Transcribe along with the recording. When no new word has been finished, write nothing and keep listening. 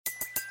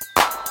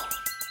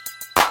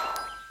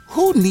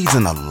Who needs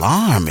an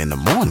alarm in the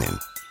morning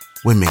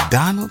when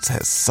McDonald's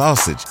has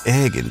sausage,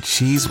 egg, and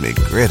cheese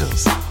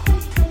McGriddles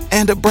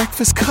and a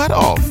breakfast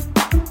cutoff?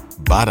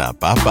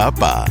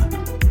 Ba-da-ba-ba-ba.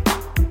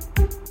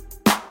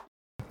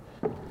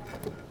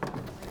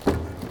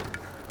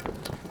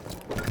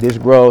 This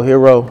grow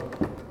hero,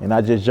 and I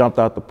just jumped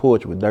out the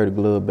porch with Dirty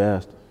Glove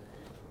Bastard.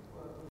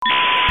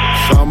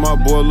 Saw my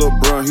boy Lil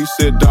Bruh, he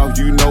said, dawg,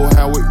 you know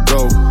how it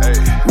go. Hey.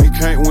 We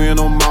can't win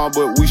them all,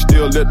 but we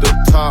still at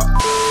the top.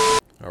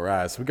 All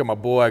right, so we got my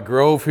boy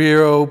Grove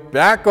Hero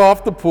back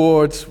off the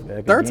porch.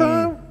 Back Third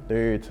again.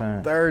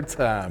 time? Third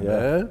time, yeah.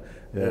 Man.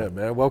 Yeah,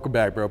 man. Welcome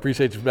back, bro.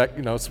 Appreciate you back,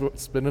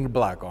 spinning the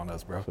block on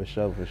us, bro. For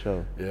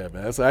sure. Yeah,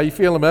 man. So how you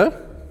feeling, man?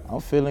 I'm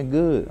feeling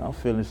good. I'm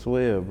feeling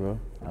swell, bro.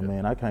 I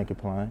mean, I can't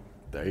complain.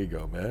 There you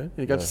go, man.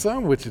 You got your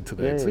son with you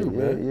today, too,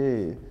 man.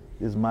 Yeah.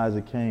 This is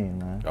Mazza King,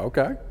 man.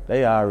 Okay.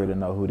 They already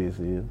know who this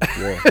is.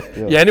 Yeah.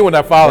 Yeah, anyone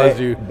that follows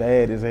you.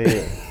 Bad as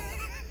hell.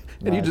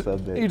 And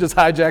you just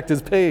hijacked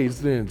his page,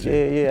 didn't you?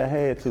 Yeah, I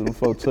had to. Them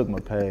folks took my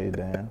page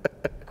down.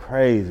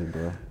 Crazy,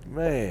 bro.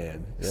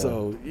 Man. Yeah.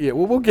 So,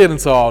 we'll get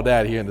into all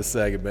that here in a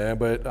second, man.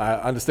 But I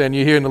understand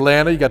you're here in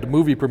Atlanta. You got the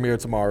movie premiere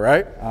tomorrow,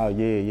 right? Oh,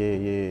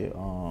 yeah.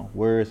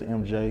 Where's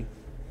MJ?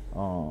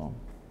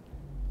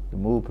 The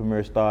movie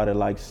premiere started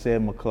like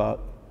 7 o'clock.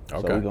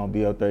 Okay. So we're going to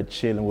be up there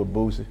chilling with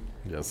Boosie.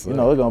 Yes, sir. It's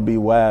going to be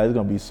wild. It's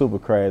going to be super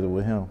crazy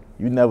with him.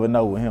 You never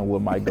know with him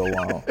what might go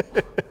on.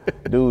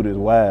 Dude is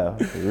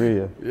wild, for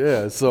real.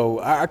 Yeah, so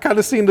I kind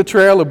of seen the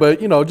trailer,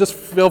 but, just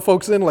fill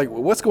folks in, like,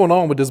 what's going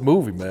on with this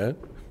movie, man?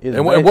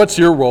 And what's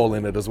your role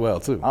in it as well,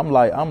 too? I'm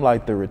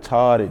like the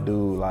retarded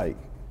dude. Like,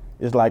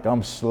 it's like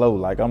I'm slow.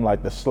 Like, I'm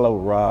like the slow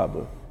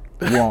robber.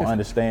 You won't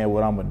understand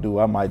what I'm going to do.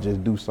 I might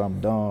just do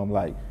something dumb,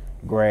 like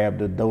grab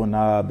the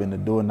doorknob and the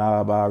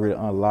doorknob I already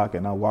unlock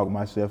and I walk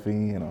myself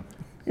in. Or,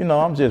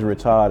 I'm just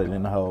retarded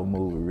in the whole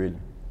movie, really.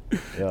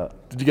 Yeah.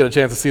 Did you get a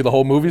chance to see the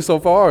whole movie so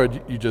far, or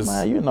you just?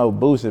 Man,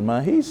 Boosie,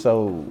 man, he's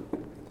so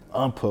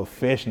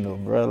unprofessional,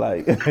 bro.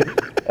 Like,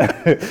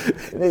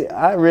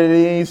 I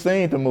really ain't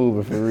seen the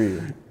movie for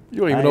real. You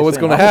don't even know what's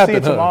going to happen.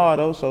 I'm gonna see it tomorrow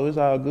though, so it's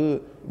all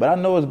good. But I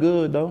know it's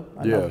good though.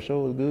 I know for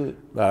sure it's good.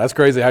 Nah, that's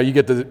crazy how you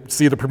get to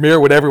see the premiere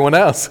with everyone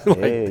else. Yeah.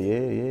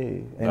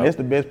 And that's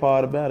the best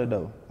part about it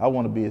though. I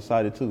want to be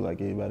excited too,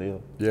 like everybody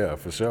else. Yeah,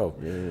 for sure.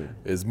 Yeah.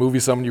 Is movie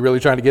something you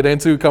really trying to get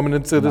into coming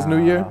into this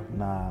new year?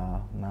 Nah,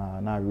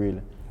 not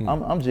really.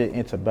 I'm just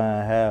into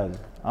buying houses.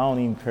 I don't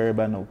even care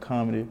about no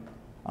comedy.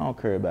 I don't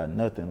care about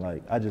nothing.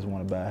 Like, I just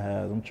want to buy a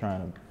house. I'm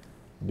trying to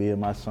build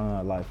my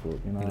son's life up,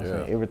 you know what I'm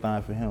saying?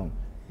 Everything for him.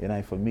 It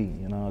ain't for me,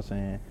 you know what I'm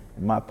saying?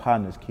 My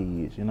partner's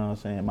kids, you know what I'm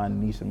saying? My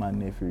niece and my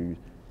nephews.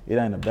 It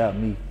ain't about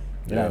me.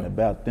 It ain't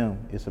about them.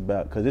 It's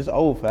about, because it's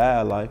old for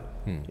our life.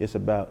 It's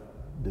about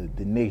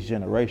the next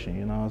generation,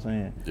 you know what I'm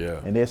saying?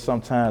 Yeah. And there's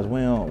sometimes we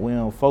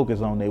don't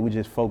focus on that. We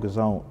just focus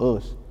on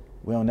us.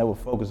 We don't never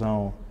focus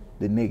on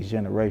the next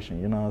generation,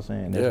 you know what I'm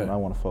saying? That's what I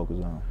want to focus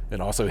on.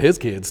 And also his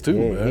kids too,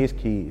 man. His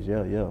kids,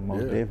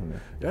 most definitely.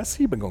 Yes,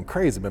 he been going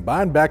crazy, man.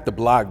 Buying back the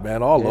block,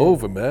 man, all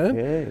over,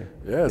 man.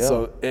 Yeah.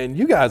 So, and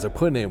you guys are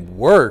putting in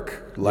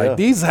work. Like,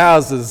 these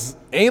houses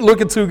ain't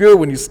looking too good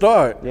when you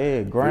start.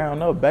 Yeah,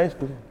 ground up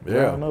basically.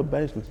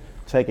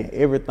 Taking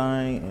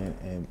everything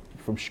and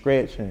from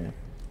scratch and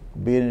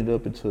building it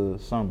up into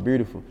something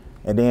beautiful.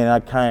 And then I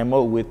came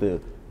up with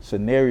the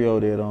scenario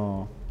that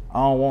I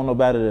don't want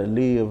nobody to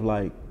live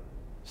like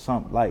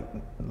something like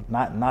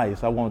not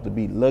nice. I want it to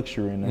be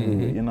luxury in the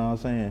hood, you know what I'm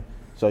saying?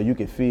 So you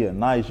can feel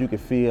nice, you can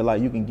feel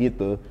like you can get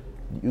the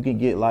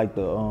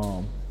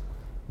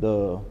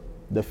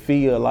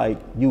feel like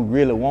you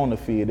really want to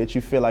feel, that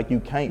you feel like you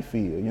can't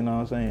feel, you know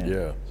what I'm saying?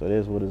 Yeah. So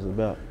that's what it's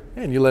about.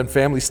 And you letting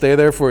families stay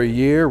there for a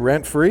year,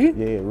 rent free?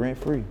 Yeah, rent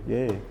free,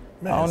 yeah.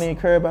 Man, I don't even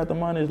care about the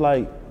money. It's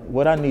like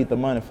what I need the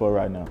money for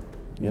right now.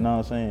 You know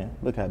what I'm saying?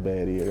 Look how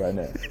bad he is right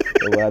now.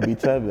 That's what I be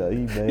telling you.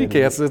 He bad. He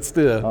can't sit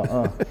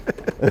still.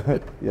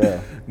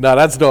 Yeah. No,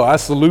 that's dope. I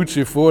salute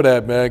you for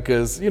that, man,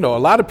 because, a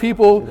lot of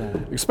people,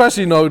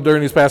 especially, during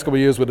these past couple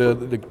of years with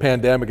the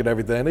pandemic and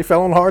everything, they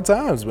fell on hard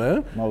times,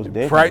 man. Most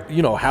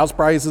definitely. House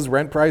prices,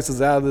 rent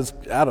prices out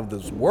of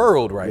this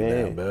world right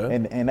now,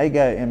 man. And they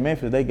got, in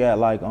Memphis, they got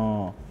like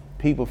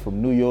people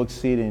from New York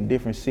City and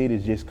different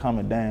cities just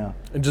coming down.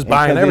 And just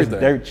buying everything.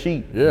 It's dirt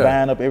cheap.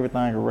 Buying up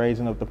everything and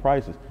raising up the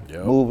prices.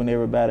 Moving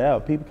everybody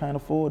out. People can't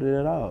afford it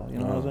at all. You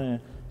know what I'm saying?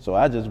 So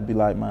I just be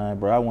like, man,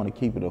 bro, I want to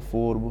keep it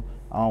affordable.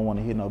 I don't want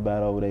to hit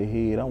nobody over their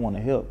head. I want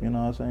to help, you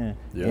know what I'm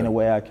saying? Any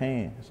way I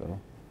can. So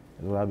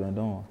that's what I've been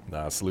doing.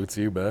 Nah, salute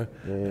to you, man.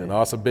 Yeah. And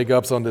also big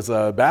ups on this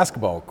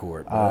basketball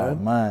court, man. Oh,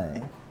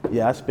 man.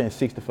 Yeah, I spent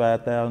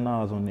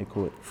 $65,000 on that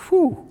court.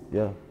 Whew.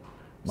 Yeah.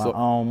 My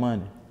own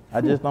money. I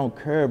just don't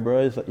care,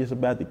 bro. It's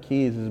about the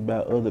kids. It's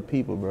about other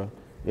people, bro.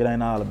 It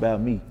ain't all about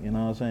me, you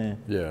know what I'm saying?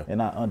 Yeah.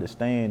 And I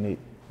understand it.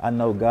 I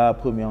know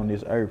God put me on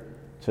this earth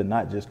to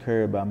not just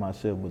care about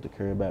myself, but to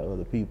care about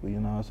other people,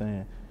 you know what I'm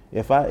saying?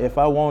 If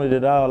I wanted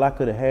it all, I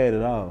could have had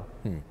it all.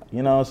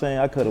 You know what I'm saying?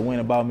 I could have went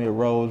and bought me a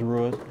Rolls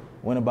Royce,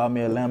 went and bought me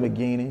a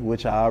Lamborghini,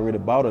 which I already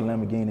bought a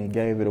Lamborghini and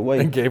gave it away.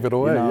 And gave it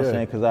away, You know what I'm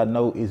saying? Because I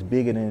know it's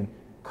bigger than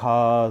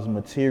cars,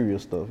 material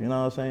stuff. You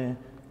know what I'm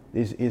saying?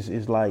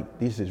 It's like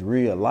this is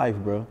real life,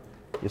 bro.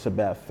 It's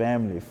about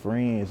family,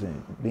 friends,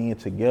 and being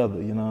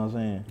together. You know what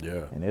I'm saying?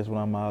 Yeah. And that's what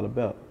I'm all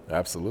about.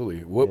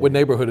 Absolutely. What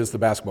neighborhood is the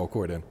basketball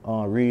court in?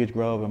 Ridge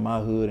Grove in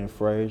my hood in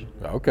Fraser.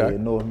 Okay. Yeah,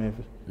 North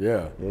Memphis.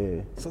 Yeah.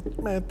 Yeah. So,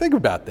 man, think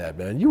about that,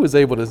 man. You was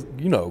able to,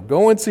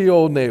 go into your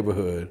old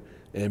neighborhood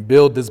and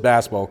build this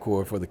basketball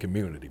court for the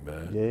community,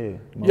 man. Yeah.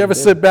 You ever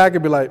sit back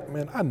and be like,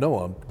 man, I know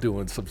I'm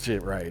doing some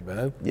shit right,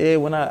 man? Yeah,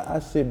 when I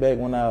sit back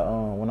when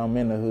I'm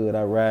in the hood,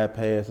 I ride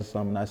past or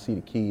something, I see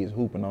the kids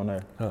hooping on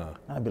there.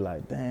 I be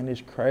like, damn,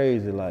 it's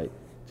crazy, like,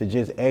 to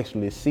just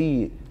actually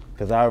see it.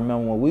 Because I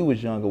remember when we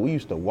was younger, we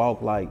used to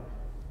walk like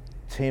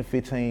 10,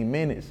 15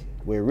 minutes,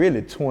 well,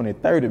 really 20,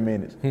 30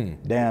 minutes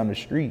down the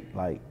street,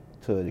 like,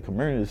 to the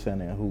community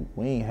center and hoop.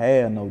 We ain't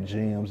had no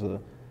gyms or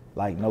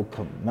like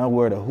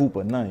nowhere to hoop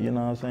or nothing, you know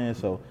what I'm saying?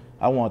 So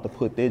I wanted to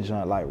put that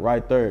joint like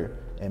right there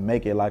and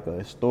make it like a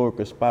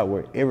historical spot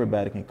where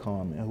everybody can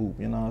come and hoop,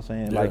 you know what I'm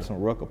saying? Like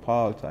some Rucker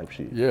Park type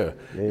shit. Yeah,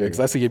 because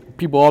I see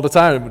people all the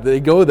time,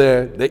 they go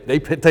there, they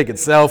taking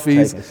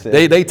selfies,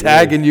 they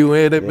tagging you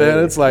in it,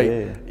 man. It's like,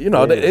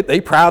 they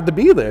proud to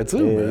be there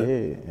too, man.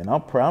 Yeah, and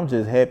I'm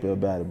just happy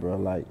about it, bro.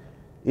 Like,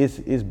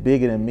 it's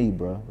bigger than me,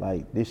 bro.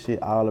 Like, this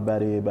shit all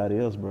about everybody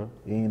else, bro.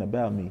 It ain't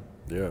about me.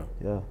 Yeah.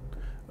 Yeah.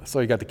 So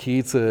you got the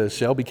key to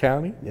Shelby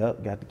County?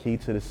 Yep, got the key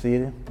to the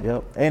city.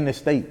 Yep, and the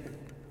state.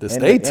 The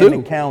state too?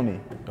 And the county.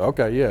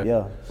 Okay, yeah.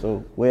 Yeah,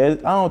 so, well, I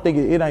don't think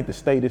it ain't the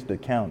state, it's the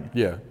county.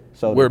 Yeah,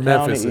 so where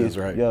Memphis is,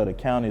 right? Yeah, the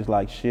county is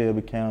like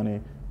Shelby County,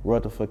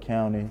 Rutherford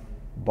County,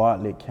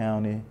 Bartlett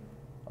County,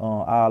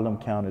 all them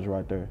counties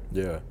right there.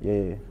 Yeah.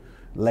 Yeah,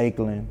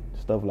 Lakeland,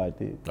 stuff like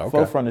that. Okay.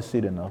 Far from the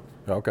city, though.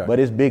 Okay. But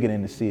it's bigger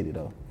than the city,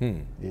 though.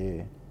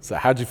 Yeah. So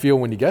how'd you feel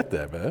when you get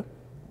there, man?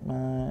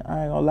 Man,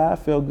 I ain't gonna lie, I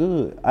felt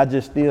good. I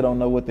just still don't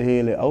know what the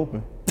hell it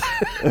open.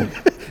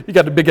 You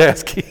got the big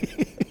ass key.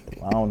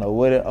 I don't know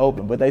what it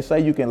open, but they say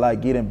you can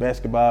like get in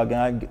basketball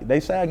game. They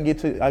say I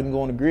can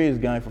go on the Grizz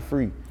game for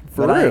free.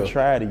 For but real? I ain't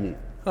tried it yet.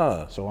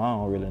 Huh. So I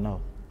don't really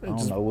know. I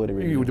don't know what it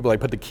really You is. would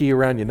like put the key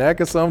around your neck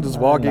or something, just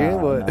walk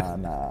in? What?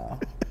 Nah.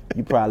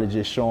 You probably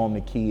just show them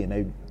the key and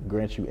they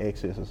grant you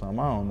access or something.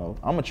 I don't know.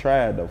 I'm gonna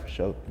try it though for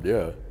sure.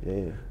 Yeah.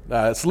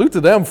 Salute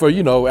to them for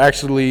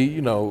actually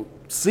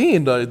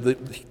seeing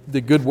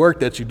the good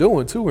work that you're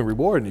doing too and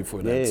rewarding you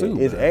for that too.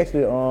 It's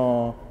actually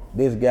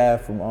this guy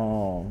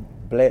from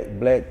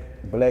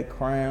Black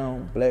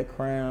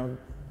Crown.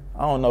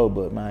 I don't know,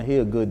 but man, he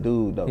a good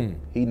dude though.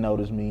 He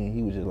noticed me and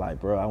he was just like,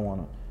 bro, I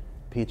wanna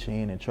pitch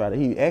in and try to.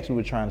 He actually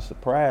was trying to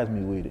surprise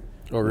me with it.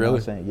 Oh, really? You know what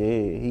I'm saying?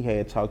 Yeah, he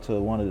had talked to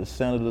one of the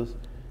senators,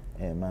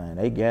 and man,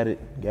 they got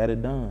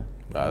it done.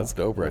 Nah, that's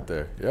dope right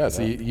there. Yeah,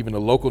 see, even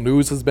the local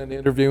news has been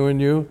interviewing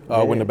you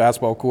when the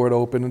basketball court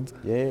opened.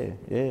 Yeah,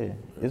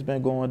 it's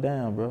been going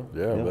down, bro.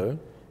 Yeah, man.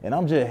 And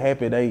I'm just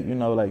happy they,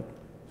 like,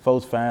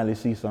 folks finally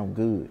see something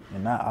good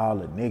and not all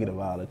the negative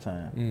all the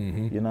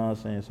time. You know what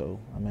I'm saying? So,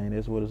 I mean,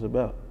 that's what it's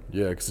about.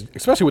 Yeah, 'cause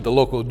especially with the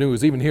local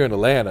news, even here in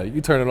Atlanta, you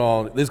turn it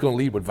on, it's going to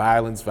lead with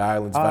violence,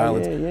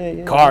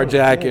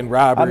 carjacking,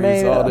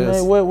 robberies, all this. I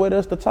mean, what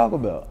else to talk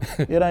about?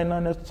 It ain't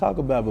nothing else to talk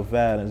about but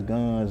violence,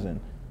 guns, and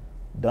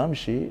dumb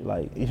shit.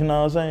 Like, you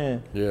know what I'm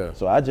saying? Yeah.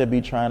 So I just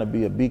be trying to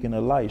be a beacon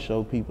of light,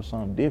 show people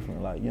something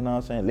different. Like, you know what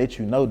I'm saying? Let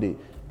you know that,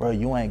 bro,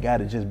 you ain't got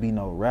to just be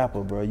no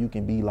rapper, bro. You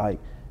can be like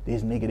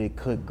this nigga that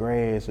cut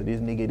grass or this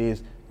nigga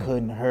that's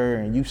cutting hair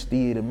and you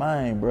still the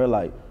mind, bro.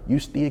 Like, you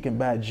still can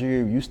buy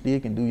jewelry, you still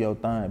can do your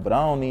thing. But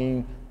I don't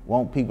even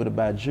want people to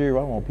buy jewelry,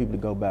 I want people to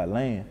go buy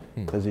land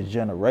because it's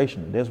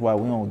generational. That's why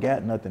we don't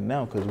got nothing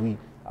now, because we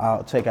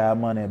all take our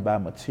money and buy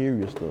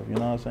material stuff, you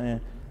know what I'm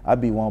saying? I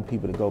be wanting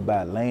people to go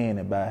buy land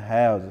and buy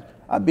houses.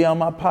 I be on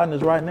my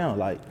partners right now,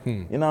 like,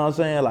 you know what I'm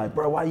saying? Like,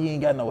 bro, why you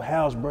ain't got no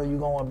house, bro? You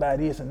going to buy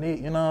this and that,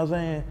 you know what I'm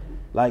saying?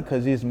 Like,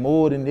 cause it's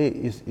more than that,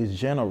 it's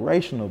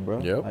generational, bro.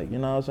 Yep. Like, you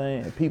know what I'm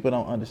saying? And people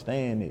don't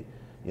understand it.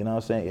 You know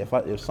what I'm saying?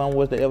 If something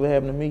was to ever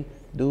happen to me,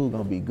 dude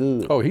gonna be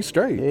good. Oh, he's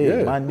straight.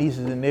 Yeah. My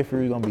nieces and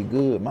nephews gonna be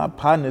good. My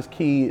partner's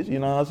kids, you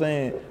know what I'm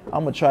saying?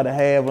 I'm gonna try to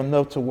have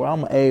enough to where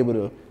I'm able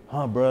to,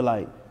 bro,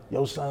 like,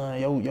 your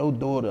son, your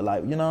daughter,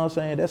 like, you know what I'm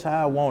saying? That's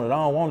how I want it. I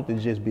don't want it to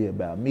just be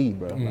about me,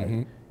 bro. Like,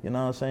 you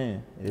know what I'm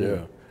saying?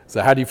 Yeah.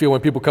 So how do you feel when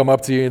people come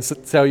up to you and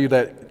tell you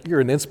that you're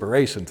an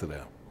inspiration to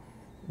them?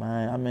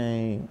 Man, I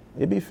mean,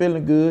 it be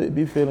feeling good,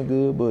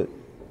 but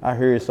I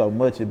hear it so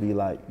much, it be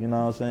like, you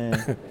know what I'm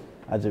saying?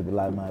 I just be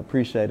like, man,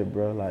 appreciate it,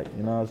 bro. Like,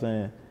 you know what I'm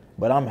saying?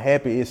 But I'm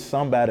happy it's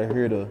somebody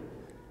here to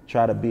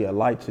try to be a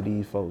light to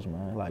these folks,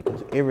 man. Like,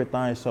 'cause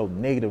everything's so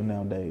negative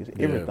nowadays.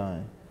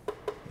 Everything.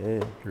 Yeah.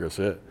 Real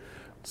shit.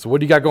 So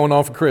what do you got going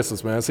on for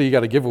Christmas, man? So you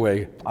got a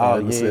giveaway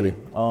in the city.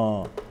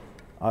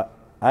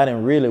 I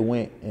done really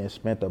went and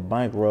spent a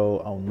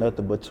bankroll on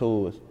nothing but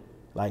tours.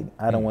 Like,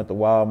 I done went to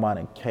Walmart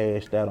and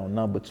cashed out on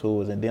number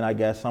tours. And then I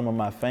got some of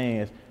my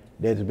fans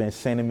that's been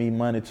sending me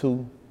money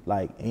too.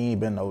 Like, it ain't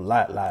been no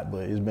lot,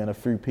 but it's been a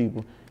few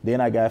people.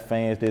 Then I got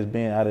fans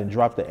I done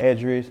dropped the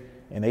address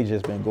and they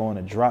just been going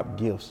to drop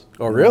gifts.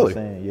 Oh, you really? know what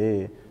I'm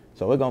saying? Yeah.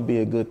 So it's gonna be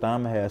a good thing.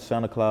 I'm gonna have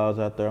Santa Claus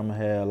out there. I'm gonna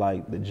have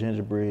like the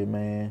gingerbread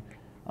man.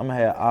 I'm gonna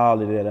have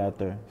all of that out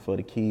there for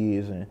the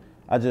kids, and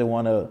I just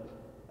wanna.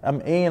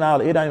 It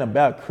ain't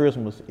about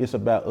Christmas. It's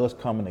about us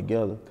coming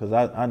together. Cause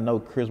I know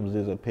Christmas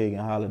is a pagan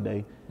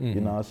holiday. You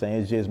know what I'm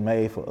saying? It's just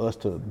made for us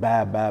to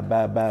buy,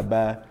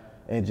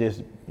 and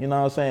just, you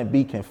know what I'm saying,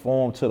 be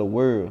conformed to the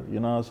world.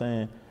 You know what I'm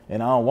saying?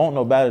 And I don't want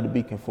nobody to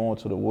be conformed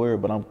to the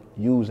world, but I'm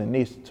using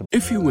this to.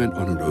 If you went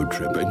on a road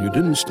trip and you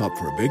didn't stop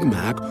for a Big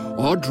Mac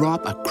or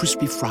drop a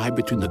crispy fry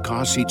between the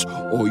car seats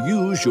or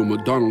use your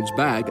McDonald's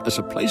bag as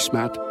a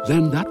placemat,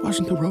 then that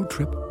wasn't a road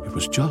trip. It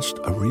was just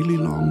a really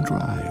long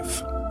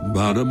drive.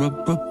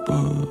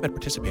 Ba-da-ba-ba-ba. At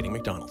participating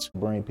McDonald's.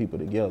 Bring people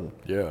together.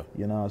 Yeah.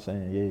 You know what I'm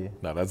saying? Yeah.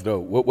 No, that's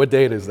dope. What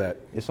date is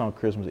that? It's on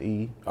Christmas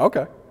Eve.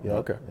 Okay. Yep.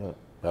 Okay. Yep.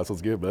 That's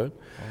what's good, man.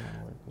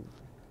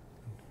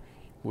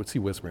 What's he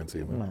whispering to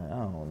you, man? Man, I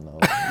don't know.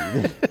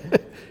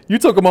 You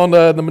took him on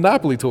the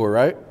Monopoly tour,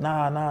 right?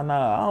 Nah.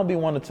 I don't be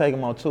wanting to take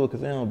them on tour because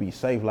they don't be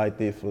safe like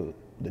that for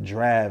the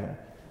driving.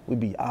 We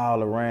be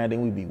all around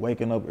and we be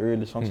waking up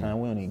early. Sometimes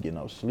we don't even get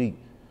no sleep.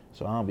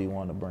 So I don't be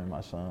wanting to bring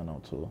my son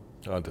on tour.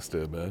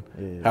 Understood, man.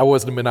 Yeah. How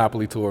was the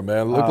Monopoly tour,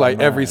 man? It looked like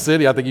every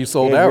city, I think you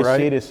sold every out,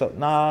 right? City,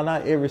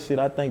 not every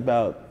city. I think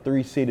about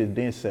 3 cities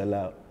didn't sell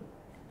out.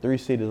 3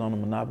 cities on the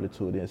Monopoly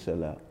tour didn't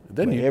sell out.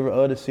 But every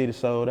other city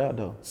sold out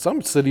though.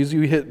 Some cities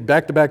you hit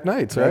back-to-back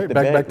nights, right?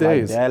 Back-to-back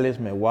days. Like Dallas,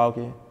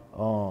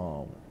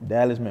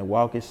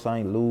 Milwaukee,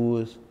 St.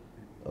 Louis.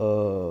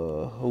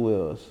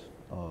 Who else?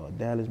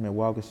 Dallas,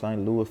 Milwaukee,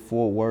 St. Louis,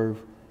 Fort Worth,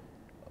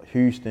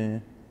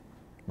 Houston.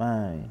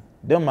 Man,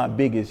 them my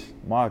biggest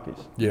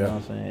markets. Yeah. You know what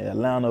I'm saying?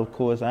 Atlanta, of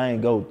course. I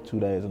ain't go 2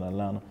 days in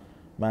Atlanta.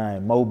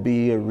 Man,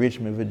 Mobile,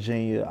 Richmond,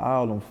 Virginia,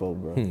 all them folk,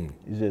 bro.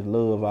 It's just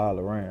love all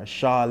around.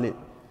 Charlotte,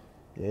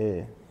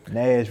 yeah.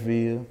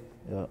 Nashville,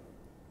 yeah.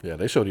 Yeah,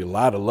 they showed you a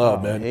lot of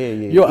love, man. Yeah.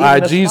 Your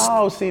Even IGs. the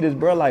small cities,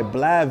 bro, like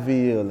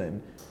Blytheville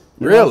and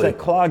Really?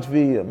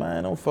 Clarksville,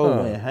 man. Them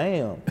folk went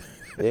ham.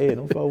 Yeah,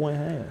 them folk went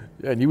ham.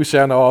 Yeah, and you were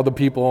shouting out all the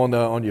people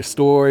on your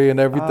story and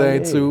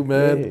everything too,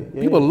 man.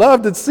 Yeah. People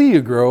love to see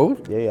you,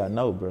 Grove. Yeah, I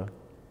know, bro.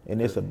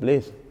 And it's a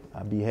blessing.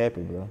 I be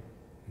happy, bro.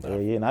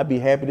 Yeah, and I be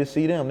happy to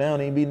see them. They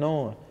don't even be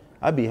knowing.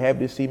 I be happy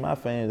to see my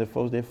fans and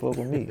folks that fuck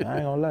with me. I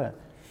ain't gonna lie.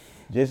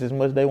 Just as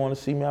much they want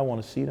to see me, I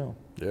want to see them.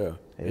 Yeah.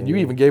 And you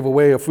even gave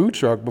away a food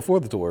truck before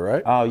the tour,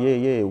 right? Oh,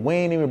 yeah. We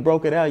ain't even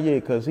broke it out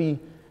yet because he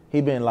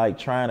been like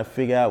trying to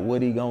figure out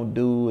what he gonna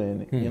do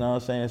and you know what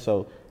I'm saying?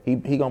 So he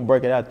gonna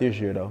break it out this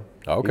year though.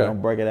 Okay. He gonna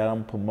break it out,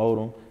 I'm gonna promote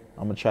him.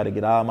 I'm gonna try to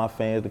get all my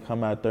fans to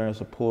come out there and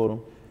support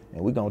him.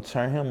 And we gonna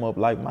turn him up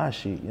like my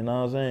shit, you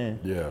know what I'm saying?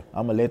 Yeah.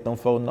 I'm gonna let them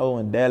folks know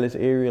in Dallas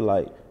area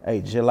like,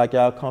 hey, just like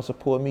y'all come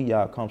support me,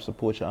 y'all come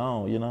support your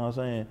own, you know what I'm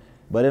saying?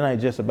 But it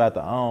ain't just about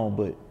the own,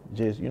 but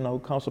just,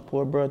 come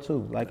support bro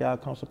too, like y'all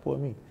come support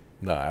me.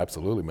 Nah,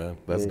 absolutely, man.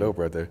 That's dope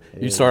right there.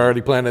 You start already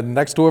planning the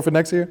next tour for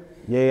next year?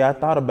 Yeah, I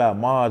thought about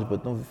March,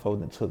 but them folks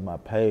done took my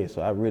pay,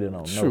 so I really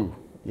don't know. True.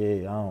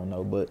 Yeah, I don't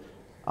know, but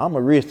I'm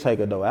a risk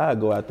taker though. I'll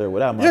go out there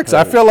without my pay. Because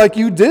I feel like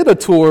you did a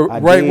tour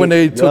when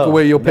they took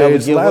away your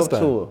page last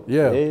time. Tour.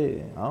 Yeah.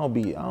 I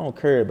don't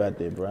care about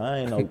that, bro. I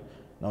ain't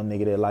no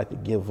nigga that like to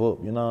give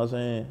up, you know what I'm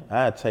saying?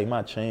 I take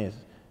my chances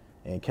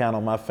and count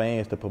on my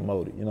fans to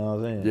promote it, you know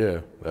what I'm saying?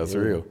 Yeah, that's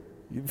real.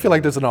 You feel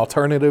like there's an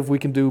alternative we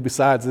can do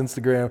besides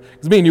Instagram?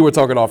 Because me and you were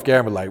talking off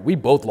camera, like we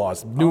both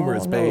lost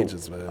numerous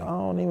pages, man. I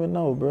don't even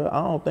know, bro.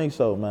 I don't think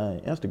so, man.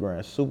 Instagram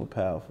is super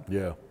powerful.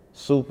 Yeah.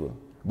 Super.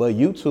 But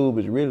YouTube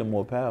is really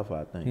more powerful,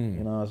 I think.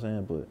 You know what I'm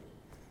saying? But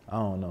I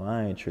don't know.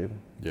 I ain't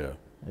tripping. Yeah.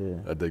 Yeah.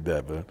 I dig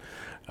that, man.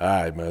 All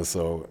right, man.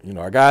 So,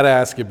 I got to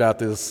ask you about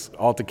this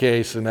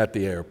altercation at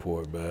the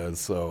airport, man.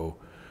 So,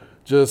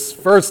 just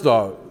first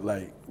off,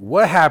 like,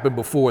 what happened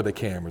before the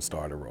camera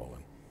started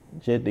rolling?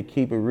 Just to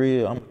keep it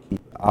real, I'm gonna keep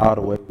it all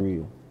the way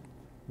real.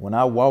 When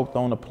I walked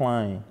on the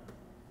plane,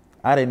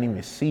 I didn't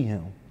even see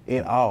him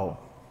at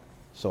all.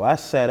 So I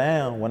sat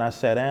down. When I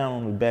sat down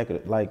on the back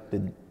of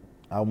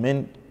I'm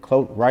in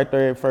close right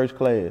there at first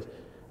class.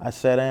 I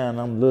sat down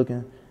and I'm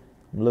looking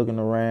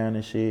around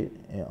and shit,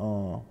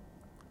 and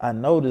I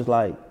noticed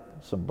like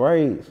some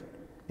braids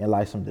and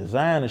like some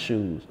designer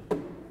shoes.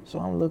 So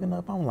I'm looking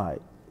up. I'm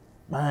like,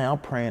 man, I'm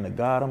praying to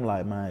God. I'm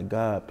like, man,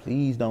 God,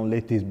 please don't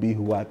let this be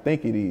who I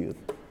think it is.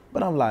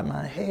 But I'm like,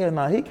 man, hell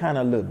no, he kind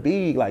of look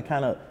big,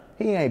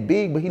 he ain't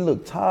big, but he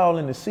looked tall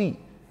in the seat.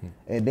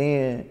 And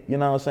then, you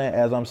know what I'm saying,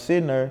 as I'm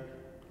sitting there,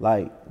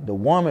 like the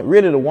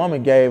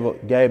woman gave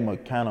him a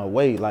kind of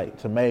way, like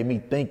to make me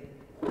think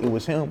it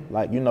was him.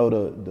 Like,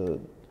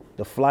 the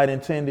flight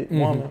attendant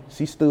woman,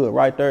 she stood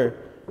right there,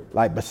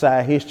 like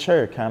beside his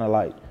chair, kind of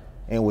like,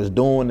 and was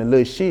doing the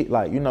little shit,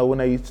 like, when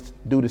they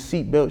do the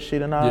seatbelt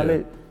shit and all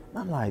that.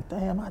 I'm like,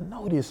 damn, I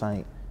know this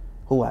ain't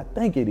who I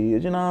think it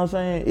is, you know what I'm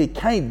saying? It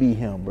can't be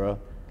him, bro.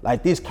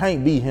 Like, this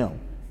can't be him,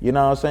 you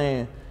know what I'm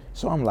saying?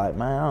 So I'm like,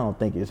 man, I don't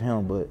think it's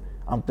him, but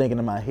I'm thinking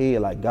in my head,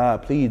 like,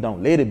 God, please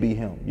don't let it be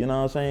him, you know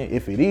what I'm saying?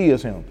 If it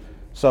is him.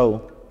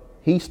 So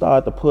he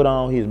started to put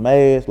on his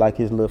mask, like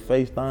his little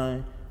face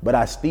thing, but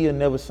I still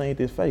never seen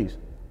his face.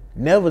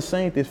 Never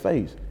seen his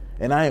face.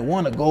 And I ain't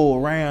want to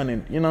go around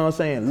and, you know what I'm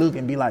saying, look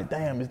and be like,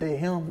 damn, is that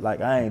him?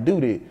 Like, I ain't do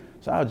that.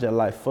 So I was just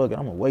like, fuck it,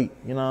 I'm gonna wait,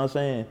 you know what I'm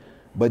saying?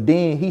 But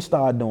then he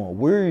started doing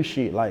weird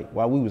shit, like,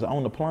 while we was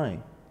on the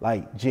plane.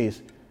 Like,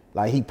 just,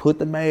 like, he put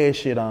the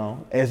mask shit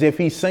on as if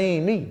he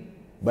seen me,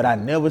 but I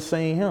never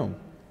seen him.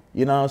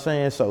 You know what I'm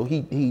saying? So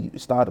he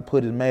started to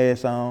put his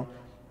mask on,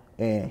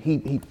 and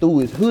he threw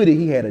his hoodie.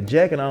 He had a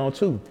jacket on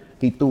too.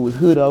 He threw his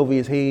hood over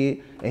his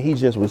head, and he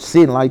just was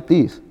sitting like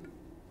this.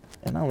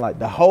 And I'm like,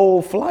 the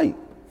whole flight.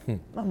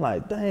 I'm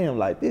like, damn,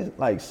 like this,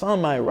 like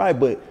something ain't right.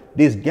 But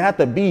this got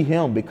to be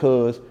him,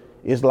 because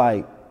it's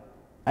like,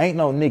 ain't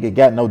no nigga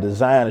got no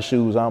designer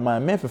shoes on. My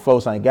Memphis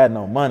folks ain't got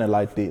no money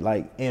like that,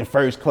 like in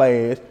first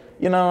class.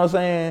 You know what I'm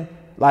saying?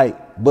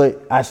 Like,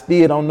 but I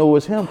still don't know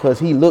it's him, because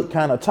he looked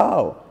kind of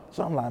tall.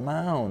 So I'm like,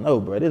 man, I don't know,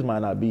 bro. This might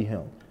not be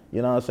him.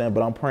 You know what I'm saying?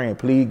 But I'm praying,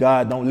 please,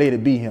 God, don't let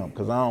it be him,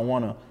 because I don't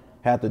want to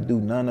have to do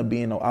none of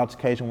being no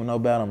altercation with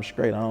nobody. I'm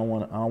straight. I don't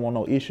want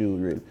no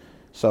issues, really.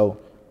 So,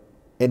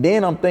 and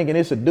then I'm thinking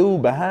it's a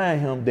dude behind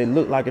him that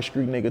looked like a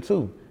street nigga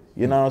too.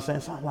 You know what I'm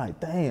saying? So I'm like,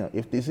 damn,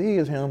 if this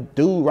is him,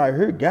 dude right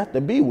here got to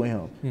be with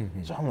him.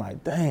 So I'm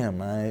like, damn,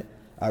 man,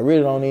 I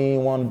really don't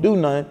even want to do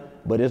nothing.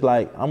 But it's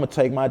like, I'm going to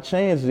take my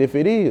chances if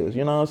it is.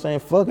 You know what I'm saying?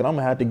 Fuck it. I'm going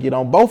to have to get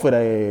on both of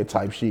that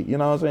type shit. You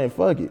know what I'm saying?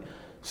 Fuck it.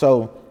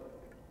 So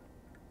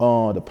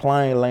the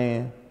plane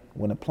land,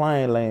 when the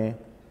plane land,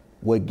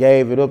 what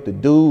gave it up, the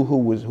dude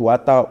who I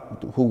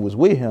thought was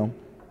with him,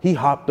 he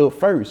hopped up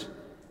first.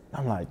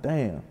 I'm like,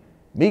 damn.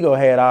 Migo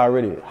had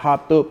already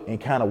hopped up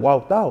and kind of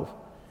walked off.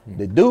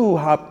 The dude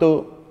hopped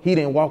up, he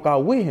didn't walk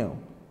out with him.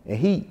 And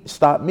he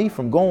stopped me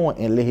from going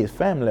and let his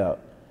family out.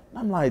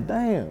 I'm like,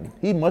 damn,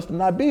 he must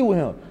not be with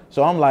him.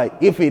 So I'm like,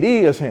 if it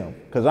is him,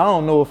 because I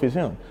don't know if it's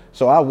him.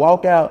 So I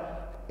walk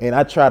out and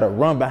I try to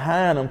run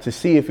behind him to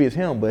see if it's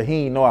him, but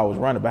he didn't know I was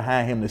running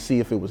behind him to see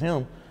if it was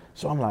him.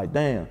 So I'm like,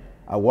 damn,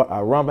 I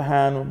run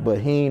behind him, but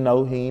he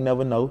ain't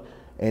never know.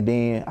 And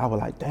then I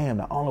was like, damn,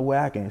 the only way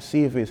I can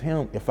see if it's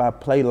him, if I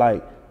play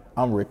like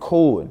I'm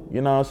recording,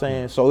 you know what I'm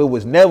saying? So it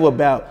was never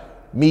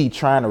about me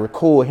trying to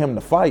record him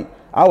to fight.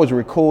 I was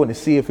recording to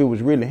see if it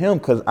was really him,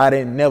 because I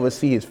didn't never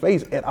see his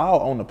face at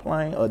all on the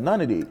plane or none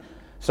of it.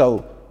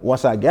 So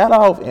once I got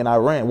off and I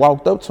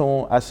walked up to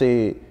him, I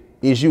said,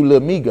 is you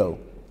Lil Migo?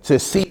 To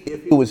see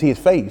if it was his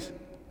face.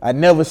 I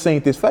never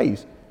seen his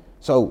face.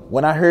 So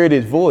when I heard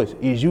his voice,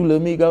 is you Lil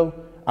Migo?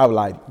 I was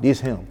like,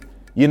 this him.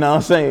 You know what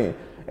I'm saying?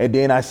 And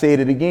then I said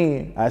it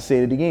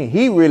again.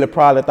 He really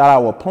probably thought I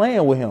was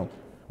playing with him,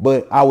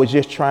 but I was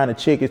just trying to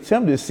check his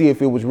temperature to see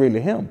if it was really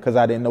him, because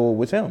I didn't know it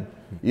was him.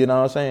 You know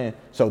what I'm saying?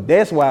 So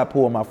that's why I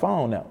pulled my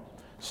phone out.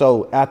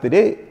 So after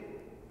that,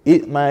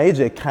 it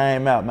just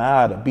came out, man,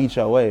 I had to beat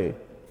your ass.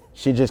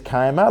 She just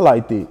came out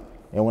like that.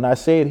 And when I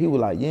said, he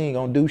was like, you ain't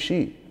gonna do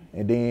shit.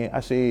 And then I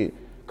said,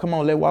 come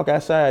on, let's walk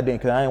outside then,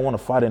 because I didn't want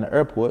to fight in the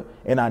airport.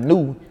 And I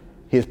knew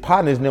his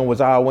partners then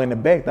was all the way in the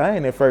back. I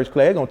ain't in first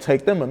class. It's gonna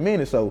take them a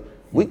minute. So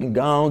we can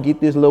go and get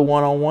this little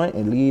one-on-one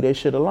and leave that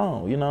shit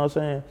alone. You know what I'm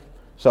saying?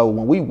 So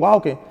when we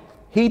walking,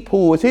 he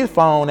pulls his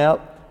phone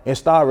out and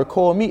start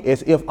recording me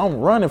as if I'm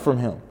running from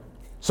him.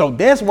 So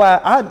that's why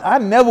I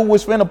never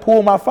was finna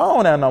pull my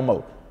phone out no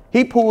more.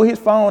 He pulled his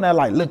phone out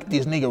like, look at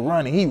this nigga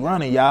running. He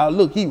running, y'all.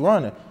 Look, he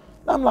running.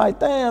 I'm like,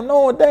 damn,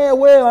 knowing damn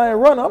well I ain't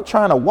running. I'm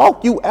trying to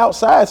walk you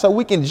outside so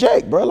we can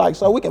jack, bro, like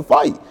so we can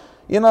fight.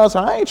 You know, so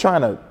I ain't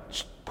trying to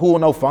pull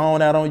no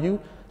phone out on you.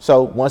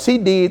 So once he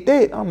did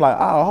that, I'm like,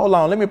 oh, hold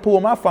on, let me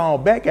pull my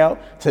phone back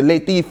out to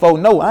let these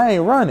folks know I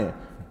ain't running.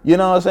 You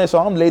know what I'm saying? So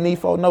I'm letting these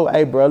folks know,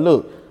 hey, bro,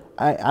 look,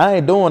 I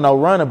ain't doing no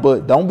running,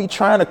 but don't be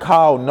trying to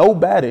call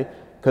nobody,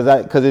 because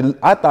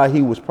I thought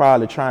he was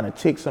probably trying to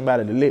tick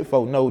somebody to let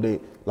folk know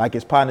that, like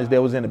his partners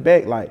that was in the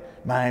back,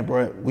 like, man,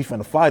 bro, we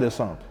finna fight or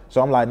something.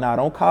 So I'm like, nah,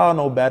 don't call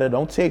nobody,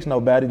 don't text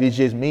nobody, it's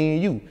just me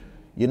and you.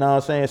 You know what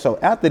I'm saying? So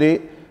after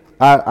that,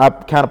 I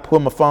kind of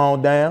put my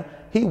phone down.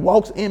 He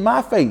walks in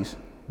my face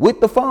with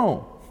the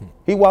phone.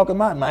 He walking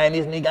my, man,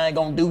 this nigga ain't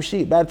gonna do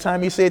shit. By the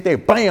time he said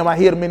that, bam, I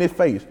hit him in his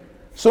face.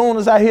 Soon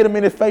as I hit him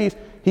in his face,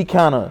 he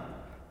kind of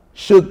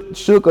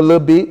shook a little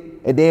bit,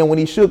 and then when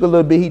he shook a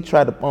little bit, he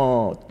tried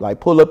to like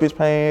pull up his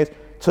pants,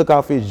 took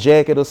off his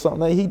jacket or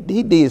something.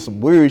 He did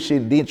some weird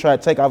shit and then tried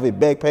to take off his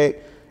backpack.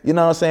 You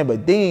know what I'm saying?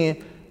 But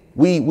then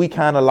we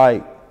kind of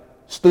like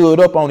stood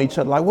up on each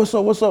other, like what's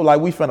up,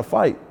 like we finna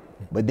fight.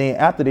 But then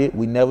after that,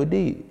 we never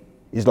did.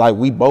 It's like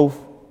we both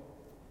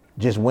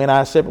just went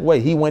our separate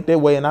way. He went that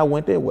way and I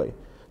went that way.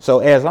 So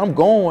as I'm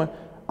going,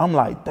 I'm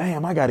like,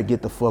 damn, I gotta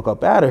get the fuck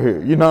up out of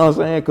here. You know what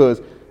I'm saying?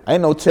 Cause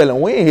ain't no telling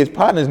when his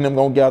partners and them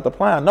gonna get out the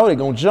plane. I know they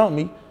gonna jump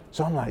me.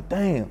 So I'm like,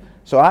 damn.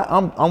 So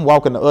I'm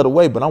walking the other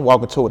way, but I'm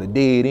walking toward a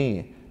dead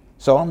end.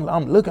 So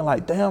I'm looking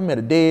like, damn, I'm at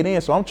a dead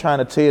end. So I'm trying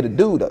to tell the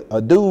dude,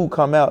 a dude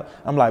come out.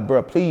 I'm like,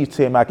 bro, please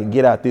tell me I can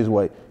get out this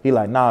way. He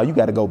like, nah, you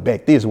gotta go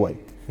back this way.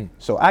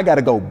 So I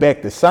gotta go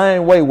back the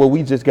same way where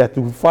we just got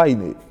through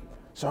fighting it.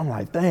 So I'm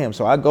like, damn.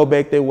 So I go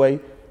back that way.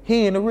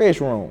 He in the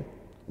restroom,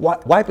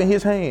 wiping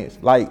his hands,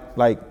 like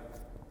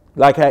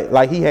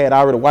he had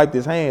already wiped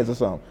his hands or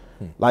something.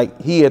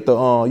 Like he at the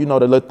you know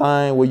the little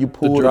thing where you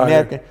pull the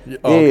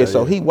napkin.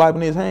 So he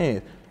wiping his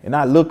hands. And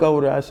I look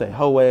over there, I say,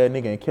 hoe ass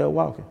nigga, and kept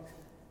walking.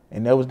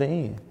 And that was the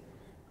end.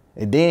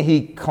 And then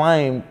he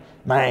claimed,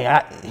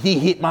 man, he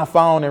hit my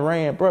phone and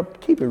ran. Bro,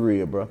 keep it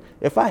real, bro.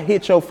 If I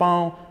hit your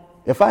phone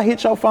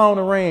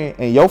and ran,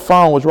 and your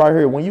phone was right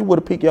here, when you would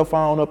have picked your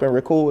phone up and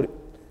recorded,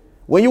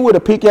 when you would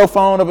have picked your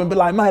phone up and be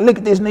like, man, look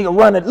at this nigga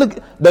running. Look,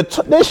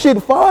 that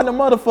shit far the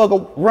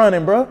motherfucker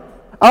running, bro.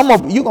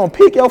 You gonna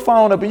pick your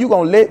phone up and you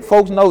gonna let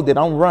folks know that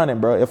I'm running,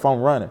 bro, if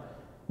I'm running.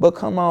 But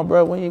come on,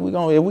 bro, if we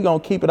gonna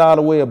keep it all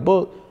the way a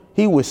book,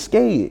 he was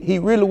scared. He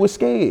really was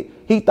scared.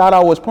 He thought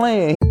I was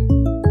playing.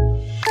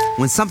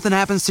 When something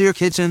happens to your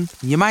kitchen,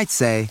 you might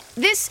say,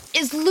 "This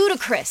is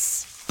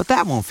ludicrous." But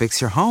that won't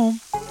fix your home.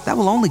 That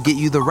will only get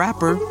you the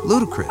rapper,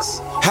 Ludacris.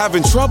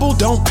 Having trouble?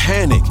 Don't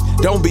panic.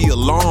 Don't be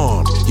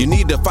alarmed. You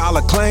need to file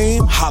a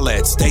claim? Holla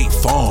at State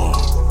Farm.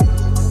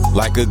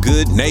 Like a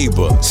good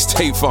neighbor,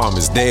 State Farm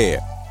is there.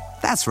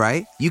 That's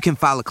right. You can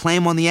file a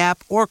claim on the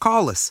app or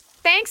call us.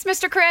 Thanks,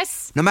 Mr.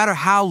 Chris. No matter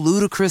how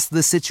ludicrous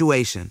the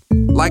situation,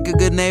 like a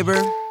good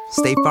neighbor,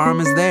 State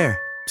Farm is there.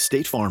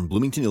 State Farm,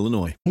 Bloomington,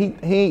 Illinois.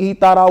 He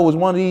thought I was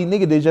one of these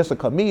niggas that's just a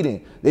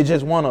comedian. They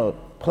just want to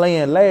play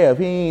and laugh.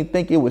 He didn't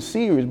think it was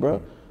serious,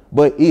 bro.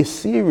 But it's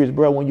serious,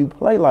 bro, when you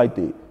play like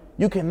that.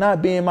 You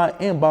cannot be in my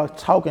inbox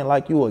talking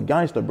like you a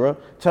gangster, bro.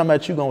 Talking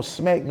about you gonna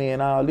smack me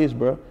and all this,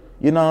 bro.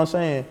 You know what I'm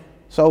saying?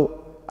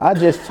 So I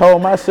just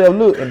told myself,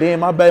 look, and then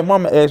my baby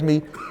mama asked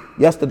me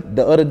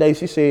the other day,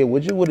 she said,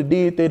 would you would have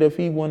did that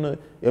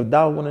if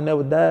Dolph would have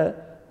never died?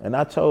 And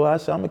I told her, I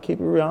said, I'm gonna keep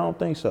it real, I don't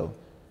think so.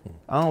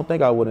 I don't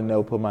think I would have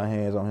never put my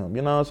hands on him,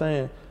 you know what I'm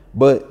saying?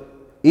 But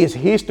it's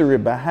history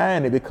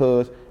behind it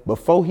because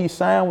before he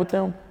signed with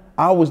them,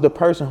 I was the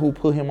person who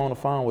put him on the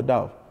phone with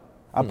Dolph.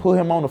 I put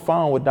him on the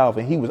phone with Dolph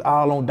and he was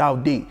all on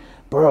Dolph D.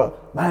 Bruh,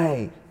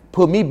 man,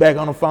 put me back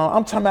on the phone.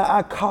 I'm talking about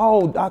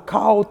I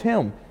called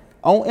him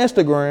on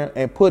Instagram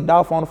and put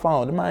Dolph on the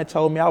phone. The man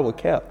told me I would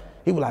cap.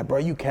 He was like, bro,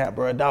 you cap,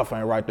 bro. Dolph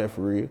ain't right there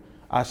for real.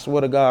 I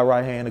swear to God,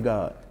 right hand to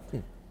God.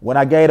 When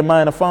I gave the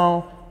man the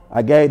phone,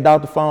 I gave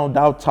Dolph the phone.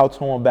 Dolph talked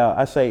to him about,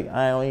 I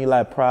don't even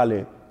like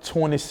probably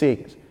 20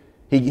 seconds.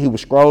 He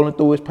was scrolling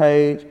through his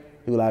page.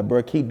 He was like,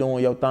 bro, keep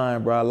doing your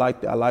thing, bro. I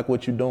like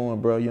what you doing,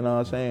 bro. You know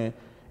what I'm saying?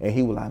 And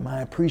he was like, man,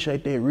 I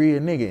appreciate that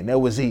real nigga. And that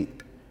was it.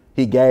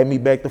 He gave me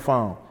back the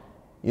phone.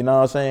 You know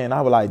what I'm saying?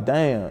 I was like,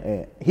 damn.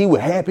 And he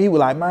was happy. He was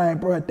like, man,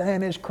 bro,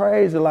 damn, that's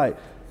crazy. Like,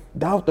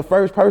 that was the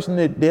first person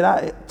that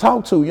I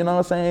talked to. You know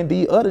what I'm saying?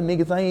 The other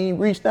niggas ain't even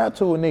reached out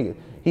to a nigga.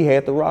 He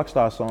had the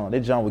Rockstar song.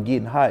 That joint was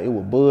getting hot. It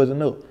was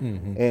buzzing up.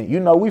 Mm-hmm. And you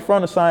know, we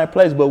from the same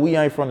place, but we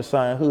ain't from the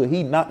same hood.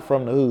 He not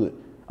from the hood.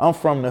 I'm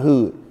from the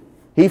hood.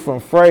 He from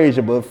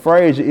Frazier, but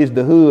Frazier is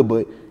the hood,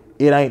 but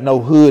it ain't no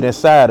hood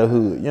inside the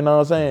hood. You know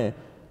what I'm saying?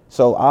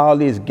 So all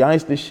this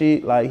gangster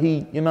shit, like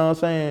you know what I'm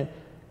saying?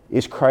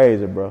 It's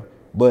crazy, bro.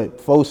 But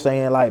folks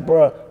saying like,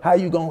 bro, how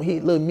you gonna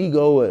hit Lil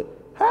Migo?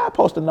 How I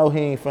supposed to know he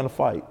ain't finna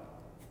fight?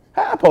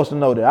 How I supposed to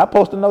know that? I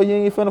supposed to know you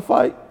ain't finna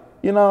fight?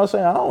 You know what I'm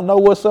saying? I don't know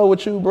what's up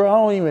with you, bro. I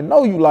don't even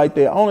know you like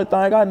that. Only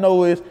thing I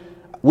know is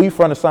we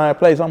from the same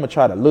place. I'm gonna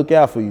try to look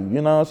out for you.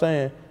 You know what I'm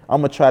saying?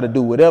 I'm gonna try to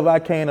do whatever I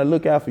can to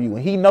look out for you.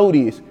 And he know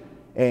this,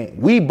 and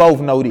we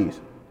both know this.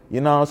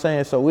 You know what I'm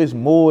saying? So it's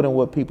more than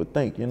what people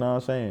think. You know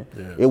what I'm saying?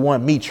 Yeah. It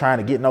wasn't me trying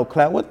to get no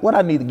clout. What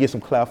I need to get some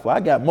clout for? I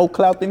got more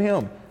clout than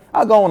him.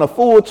 I go on a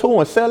full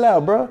tour and sell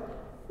out, bro.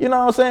 You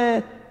know what I'm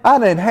saying? I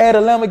done had a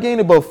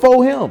Lamborghini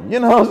before him. You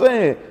know what I'm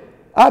saying?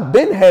 I've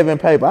been having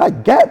paper. I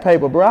got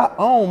paper, bro. I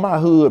own my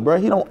hood, bro.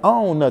 He don't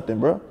own nothing,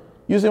 bro.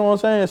 You see what I'm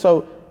saying?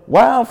 So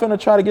why I'm finna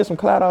try to get some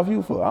clout off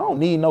you for? I don't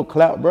need no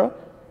clout, bro.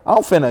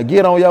 I'm finna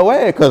get on your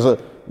ass because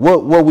of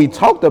what we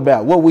talked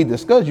about, what we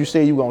discussed. You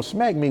said you gonna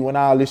smack me when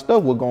all this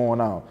stuff was going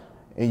on.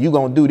 And you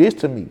gonna do this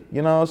to me.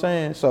 You know what I'm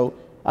saying? So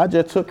I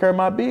just took care of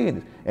my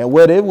business. And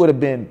whether it would have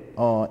been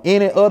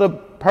any other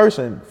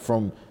person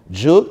from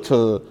Juke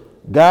to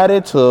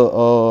Gotti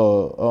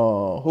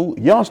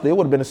to Youngster, it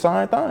would have been the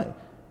same thing.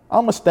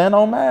 I'm going to stand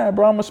on mine,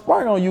 bro. I'm going to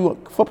spring on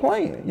you for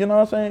playing. You know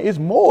what I'm saying? It's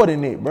more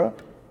than it, bro.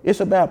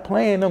 It's about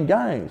playing them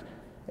games.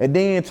 And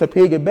then to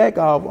piggyback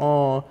off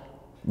on,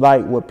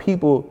 like, what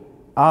people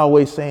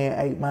always saying,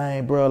 hey,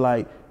 man, bro,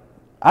 like,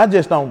 I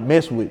just don't I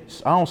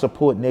don't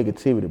support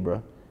negativity,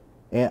 bro.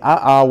 And I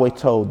always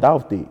told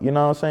Dolph that, you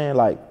know what I'm saying?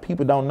 Like,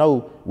 people don't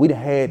know, we done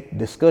had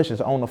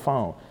discussions on the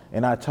phone.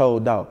 And I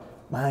told Dolph,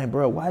 man,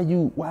 bro, why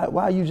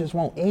you just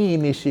won't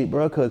end this shit,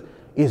 bro? Because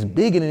it's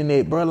bigger than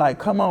that, bro. Like,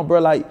 come on, bro.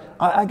 Like,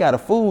 I got a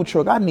food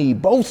truck. I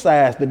need both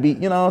sides to be,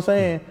 you know what I'm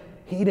saying?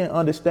 He didn't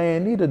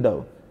understand neither,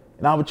 though.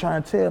 And I was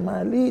trying to tell,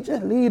 man,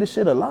 just leave the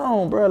shit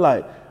alone, bro.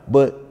 Like,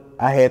 but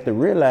I had to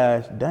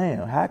realize,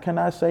 damn, how can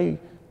I say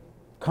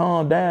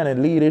calm down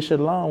and leave this shit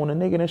alone when a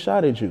nigga done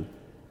shot at you?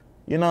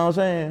 You know what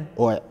I'm saying?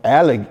 Or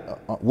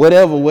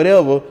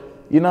whatever,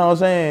 you know what I'm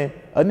saying?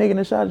 A nigga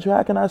done shot at you,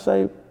 how can I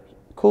say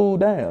cool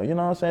down, you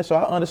know what I'm saying? So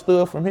I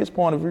understood from his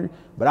point of view,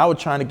 but I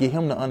was trying to get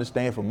him to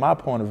understand from my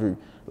point of view.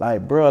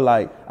 Like, bro,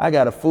 like, I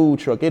got a food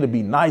truck. It'd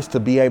be nice to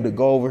be able to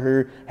go over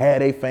here,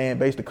 have a fan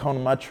base to come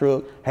to my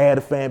truck, have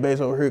a fan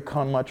base over here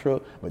come to my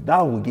truck. But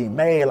dog would get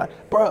mad,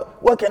 like, bro,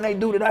 what can they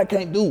do that I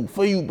can't do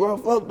for you, bro?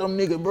 Fuck them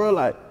niggas, bro.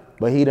 Like,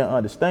 but he didn't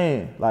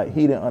understand. Like,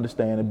 he didn't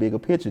understand the bigger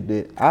picture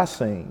that I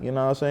seen, you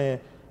know what I'm saying?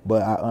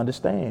 But I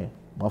understand.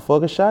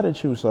 Motherfucker shot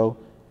at you, so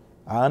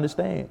I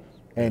understand.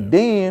 And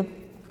then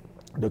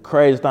the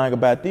crazy thing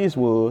about this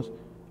was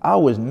I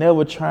was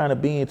never trying to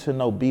be into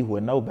no beef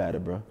with nobody,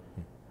 bro.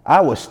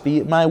 I was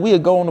still, man,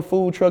 we'd go on the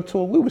food truck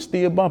tour, we was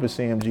still bumping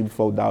CMG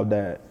before Dog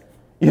died.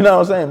 You know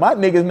what I'm saying? My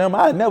niggas,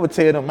 I'd never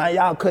tell them, man,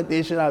 y'all cut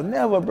this shit out.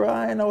 Never, bro.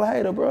 I ain't no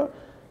hater, bro.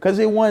 Cause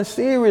it wasn't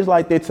serious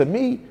like that to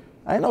me.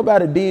 Ain't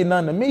nobody did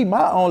nothing to me.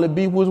 My only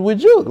beef was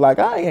with you. Like,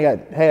 I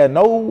ain't had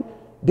no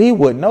beef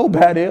with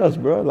nobody else,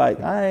 bro.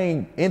 Like, I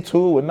ain't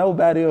into it with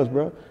nobody else,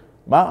 bro.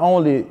 My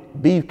only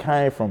beef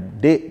came from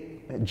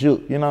Dick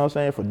Juke, you know what I'm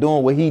saying, for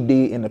doing what he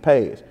did in the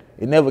past.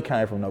 It never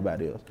came from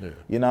nobody else. Yeah.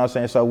 You know what I'm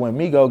saying? So when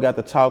Migo got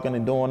to talking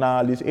and doing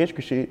all this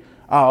extra shit,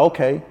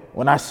 okay,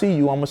 when I see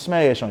you, I'ma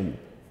smash on you.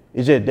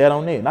 It's just that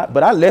on it.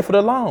 But I left it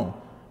alone.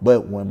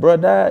 But when bro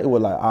died, it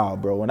was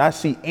like, bro, when I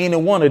see any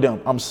one of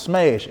them, I'm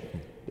smashing.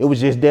 It was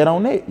just dead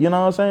on it, you know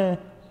what I'm saying?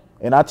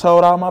 And I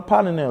told all my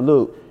partners now,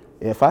 look,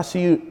 if I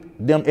see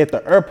them at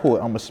the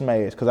airport, I'ma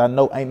smash, because I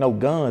know ain't no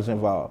guns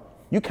involved.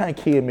 You can't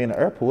kill me in the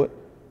airport.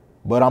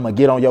 But I'm going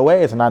to get on your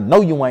ass, and I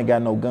know you ain't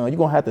got no gun. You're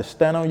going to have to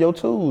stand on your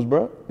tools,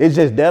 bro. It's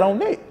just that on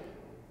it.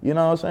 You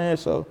know what I'm saying?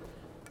 So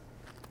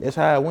that's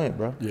how it went,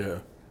 bro. Yeah.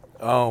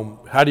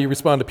 How do you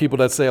respond to people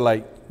that say,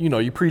 like, you know,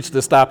 you preach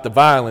to stop the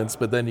violence,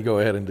 but then you go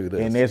ahead and do this?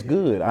 And that's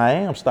good. I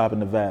am stopping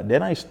the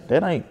violence.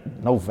 That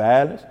ain't no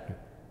violence.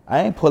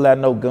 I ain't pull out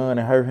no gun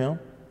and hurt him.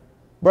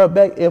 Bro,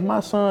 if my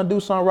son do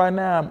something right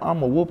now,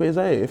 I'm going to whoop his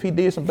ass. If he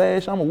did some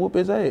bad shit, I'm going to whoop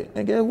his ass.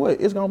 And guess what?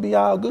 It's going to be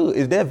all good.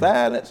 Is that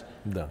violence?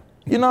 No.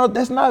 You know,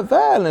 that's not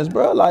violence,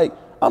 bro. Like,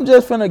 I'm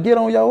just finna get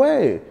on your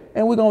ass,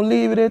 and we're gonna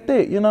leave it at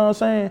that. You know what I'm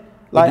saying?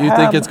 Like, do you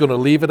think it's gonna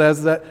leave it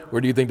as that,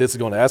 or do you think this is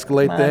gonna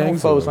escalate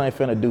things? Folks ain't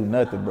finna do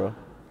nothing, bro.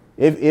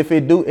 If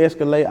it do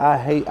escalate, I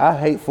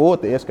hate for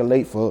it to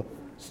escalate for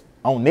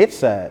on that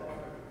side,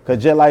 cause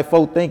just like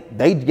folks think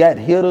they got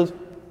hitters,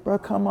 bro.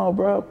 Come on,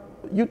 bro.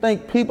 You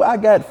think people? I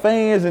got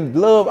fans and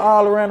love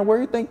all around the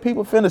world. You think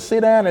people finna sit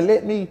down and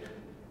let me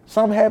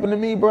something happen to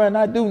me, bro, and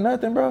not do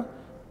nothing, bro?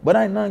 But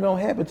ain't nothing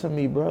gonna happen to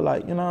me, bro.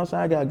 Like, you know what I'm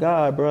saying? I got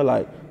God, bro.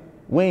 Like,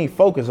 we ain't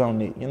focused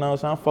on it. You know what I'm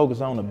saying? I'm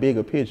focused on the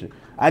bigger picture.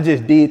 I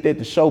just did that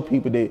to show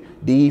people that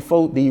these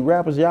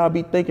rappers, y'all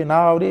be thinking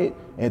all that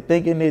and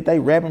thinking that they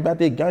rapping about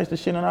that gangster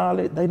shit and all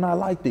that. They not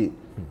like that.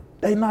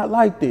 They not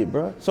like that,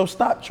 bro. So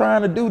stop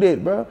trying to do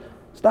that, bro.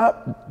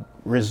 Stop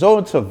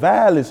resorting to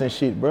violence and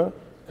shit, bro.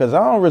 Cause I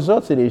don't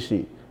resort to this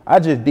shit. I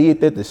just did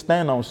that to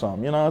stand on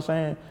something. You know what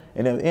I'm saying?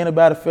 And if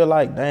anybody feel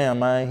like, damn,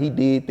 man, he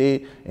did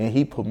that and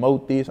he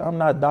promote this, I'm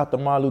not Dr.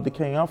 Martin Luther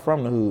King. I'm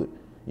from the hood.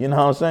 You know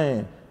what I'm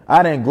saying?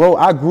 I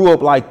grew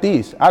up like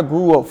this. I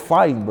grew up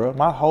fighting, bro,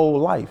 my whole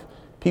life.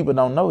 People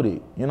don't know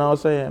that. You know what I'm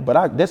saying?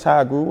 But that's how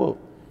I grew up.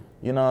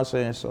 You know what I'm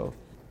saying? So,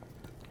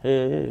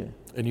 yeah.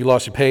 And you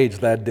lost your page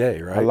that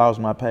day, right? I lost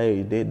my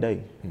page that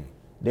day.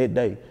 That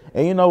day.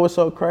 And you know what's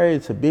so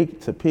crazy to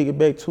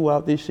piggyback too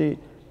out this shit?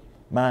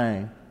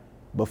 Man,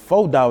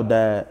 before Dawg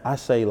died, I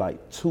say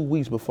like 2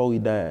 weeks before he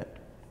died,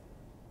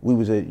 we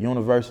was at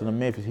University of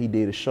Memphis. He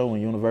did a show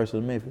in University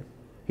of Memphis.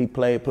 He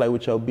played Play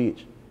With Your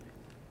Bitch.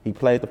 He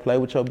played the Play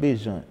With Your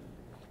Bitch joint.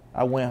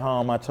 I went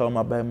home, I told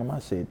my baby mama, I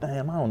said,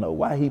 damn, I don't know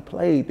why he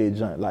played that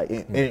joint. Like,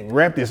 and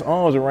wrapped his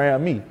arms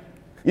around me.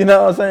 You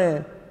know what I'm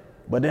saying?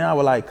 But then I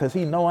was like, cause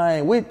he know I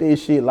ain't with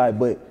this shit. Like,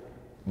 but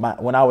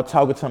when I was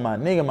talking to my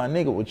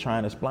nigga was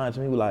trying to explain to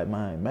me, he was like,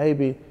 man,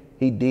 maybe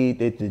he did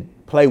that to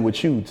play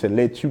with you, to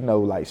let you know,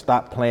 like,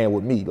 stop playing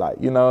with me. Like,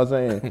 you know what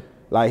I'm saying?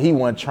 Like, he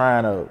wasn't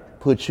trying to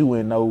put you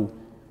in no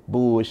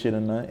bullshit or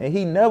nothing. And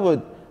he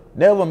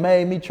never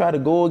made me try to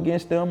go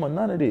against them or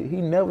none of that. He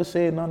never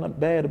said nothing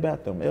bad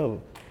about them ever.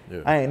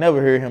 Yeah. I ain't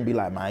never heard him be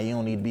like, man, you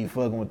don't need to be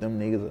fucking with them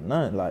niggas or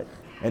nothing. Like,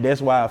 and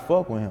that's why I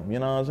fuck with him, you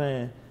know what I'm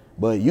saying?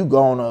 But you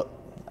going up,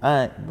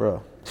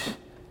 bro,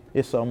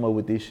 it's something up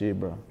with this shit,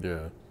 bro.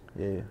 Yeah.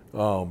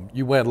 Yeah.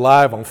 You went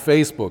live on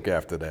Facebook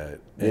after that.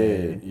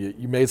 And Yeah.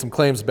 you made some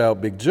claims about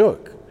Big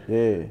Jook.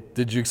 Yeah.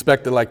 Did you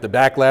expect the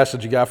backlash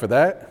that you got for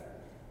that?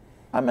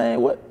 I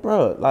mean, what,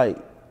 bro? Like,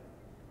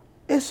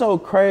 it's so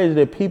crazy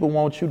that people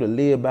want you to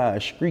live by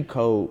a street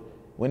code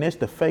when it's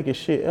the fakest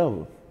shit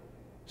ever.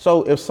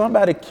 So if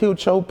somebody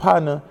killed your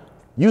partner,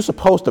 you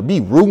supposed to be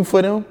rooting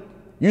for them?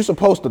 You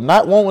supposed to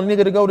not want a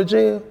nigga to go to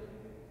jail?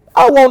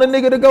 I want a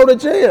nigga to go to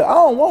jail. I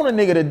don't want a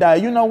nigga to die.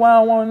 You know why I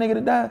don't want a nigga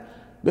to die?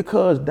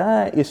 Because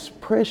dying is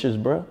precious,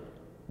 bro.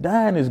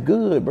 Dying is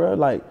good, bro.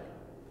 Like,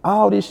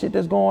 all this shit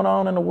that's going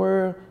on in the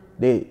world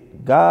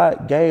that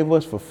God gave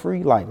us for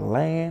free, like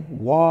land,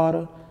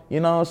 water, you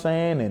know what I'm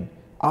saying? And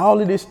all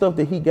of this stuff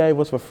that he gave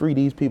us for free,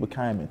 these people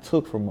came and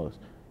took from us.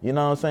 You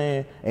know what I'm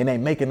saying? And they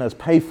making us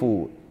pay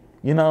for it.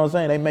 You know what I'm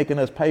saying? They making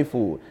us pay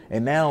for it.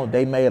 And now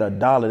they made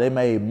 $1, they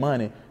made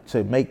money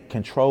to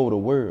control the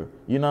world.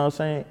 You know what I'm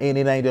saying? And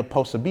it ain't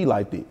supposed to be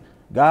like that.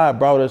 God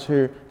brought us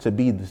here to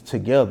be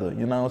together,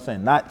 you know what I'm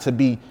saying? Not to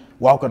be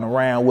walking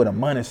around with a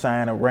money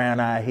sign around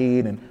our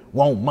head and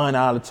want money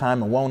all the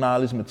time and want all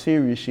this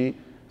material shit.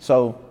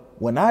 So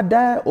when I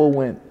die or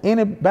when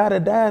anybody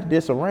dies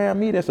that's around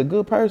me that's a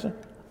good person,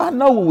 I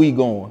know where we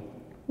going.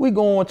 We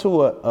going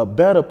to a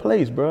better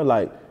place, bro.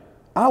 Like,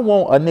 I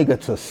want a nigga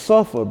to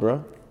suffer,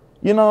 bro.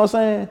 You know what I'm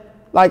saying?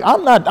 Like,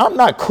 I'm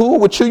not cool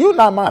with you. You're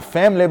not my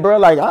family, bro.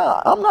 Like,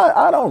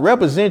 I don't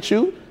represent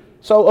you.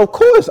 So of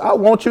course I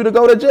want you to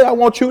go to jail. I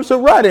want you to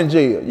rot in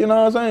jail. You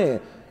know what I'm saying?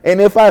 And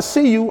if I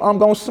see you, I'm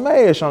gonna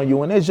smash on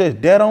you, and it's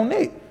just dead on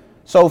it.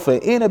 So for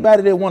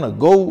anybody that wanna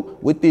go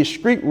with this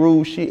street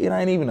rule shit, it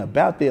ain't even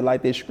about that.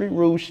 Like, this street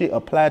rule shit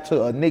apply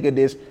to a nigga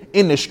that's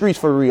in the streets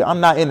for real. I'm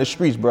not in the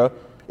streets, bro.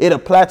 It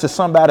apply to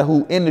somebody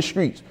who in the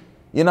streets.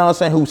 You know what I'm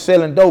saying? Who's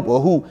selling dope or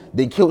who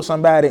they killed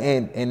somebody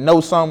and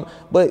know something.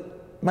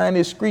 But man,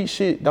 this street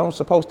shit don't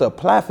supposed to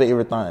apply for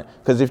everything.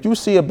 Cause if you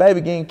see a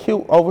baby getting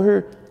killed over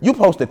here, you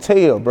supposed to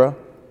tell, bro.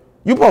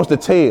 You supposed to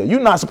tell.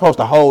 You're not supposed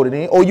to hold it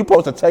in, or you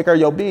supposed to take care of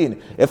your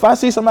business. If I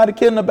see somebody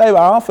killing a baby,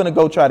 I'm finna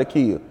go try to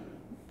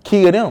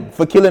kill them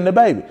for killing the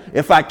baby.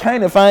 If I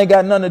ain't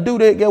got nothing to do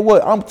that, get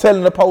what? I'm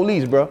telling the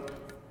police, bro.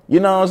 You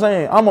know what I'm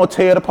saying? I'm gonna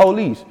tell the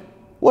police.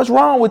 What's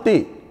wrong with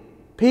it?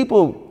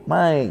 People,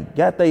 man,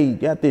 got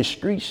this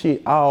street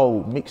shit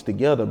all mixed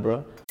together,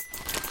 bro.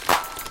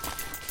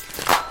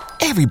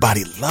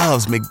 Everybody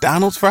loves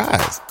McDonald's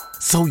fries.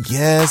 So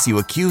yes, you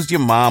accused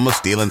your mom of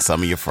stealing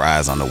some of your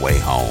fries on the way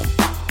home.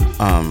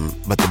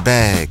 But the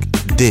bag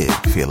did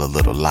feel a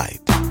little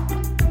light.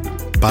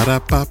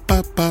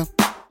 Ba-da-ba-ba-ba.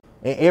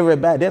 And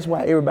everybody, that's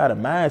why everybody's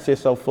mindset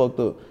so fucked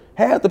up.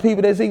 Half the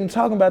people that's even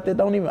talking about that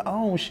don't even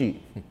own shit.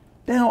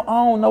 They don't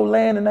own no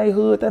land in their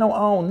hood. They don't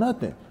own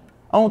nothing.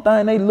 Only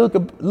thing they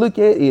look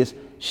at is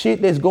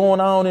shit that's going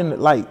on in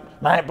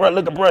like, man, bro,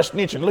 look at bruh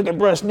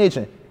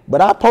snitching.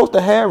 But I'm supposed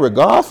to have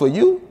regard for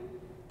you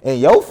and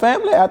your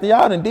family after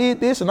y'all done did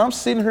this, and I'm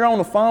sitting here on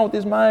the phone with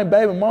this man,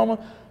 baby mama,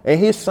 and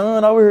his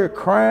son over here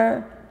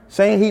crying,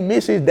 saying he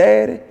miss his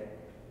daddy.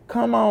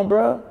 Come on,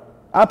 bro.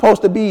 I'm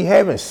supposed to be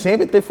having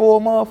sympathy for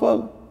a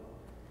motherfucker?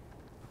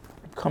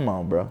 Come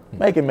on, bro.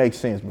 Make it make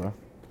sense, bro.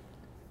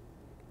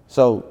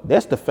 So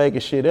that's the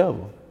fakest shit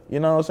ever. You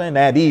know what I'm saying?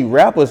 Now these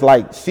rappers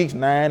like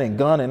 6ix9ine and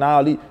Gunna and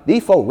all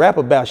these folk rap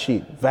about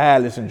shit,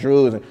 violence and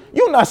drugs, and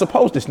you're not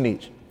supposed to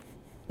snitch.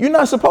 You're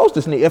not supposed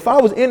to snitch. If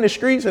I was in the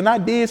streets and I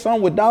did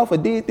something with Dolph or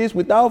did this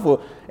with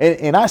Dolph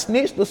and I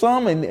snitched or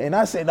something and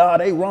I said, oh,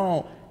 they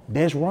wrong,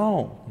 that's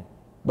wrong.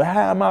 But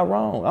how am I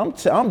wrong?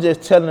 I'm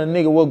just telling a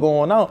nigga what's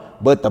going on.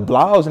 But the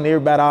blogs and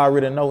everybody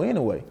already know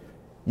anyway.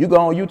 You go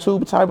on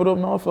YouTube, type it up,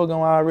 motherfucker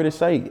gonna already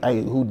say,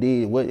 hey, who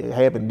did, what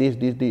happened,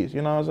 this.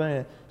 You know what I'm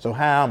saying? So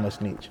how I'm a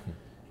snitch?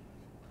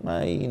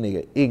 Man, you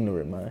nigga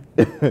ignorant,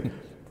 man.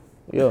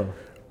 Yeah.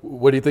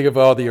 What do you think of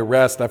all the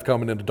arrests that have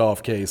come in the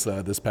Dolph case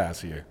this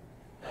past year?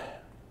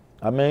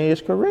 I mean,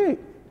 it's correct.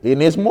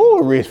 And it's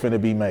more risk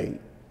finna be made.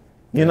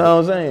 You know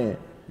what I'm saying?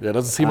 Yeah, it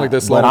doesn't seem like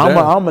they're slowing down.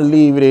 But I'm gonna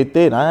leave it at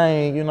that. I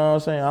ain't, you know what I'm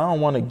saying? I don't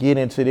want to get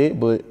into that,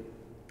 but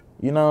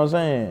you know what I'm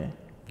saying?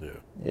 Yeah.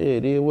 Yeah,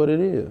 it is what it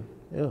is.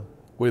 Yeah.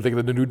 What do you think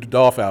of the new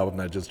Dolph album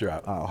that just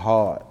dropped?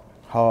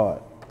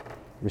 Hard.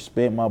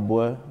 Respect my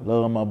boy,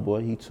 love my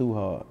boy. He too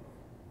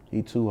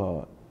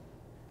hard.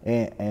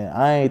 And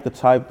I ain't the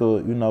type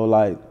to, you know,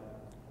 like,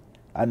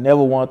 I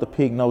never wanted to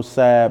pick no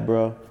side,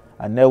 bro.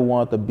 I never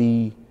wanted to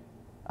be,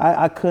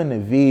 I couldn't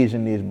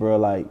envision this, bro,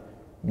 like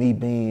me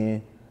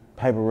being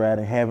paper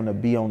riding, having to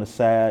be on the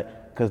side,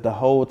 because the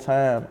whole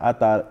time I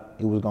thought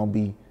it was gonna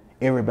be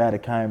everybody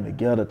came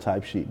together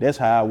type shit. That's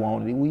how I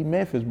wanted it. We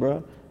Memphis,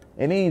 bro.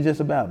 And it ain't just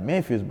about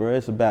Memphis, bro.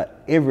 It's about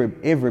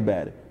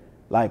everybody.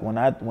 Like when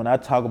I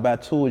talk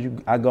about tours,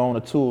 I go on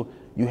a tour,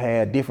 you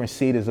have different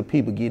cities of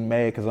people getting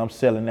mad because I'm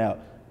selling out,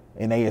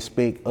 and they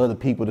expect other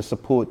people to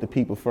support the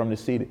people from the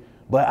city.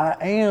 But I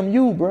am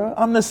you, bro.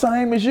 I'm the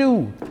same as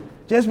you.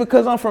 Just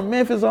because I'm from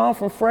Memphis or I'm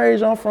from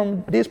Fraser, I'm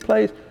from this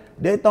place,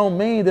 that don't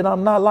mean that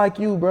I'm not like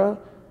you, bro.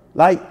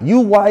 Like, you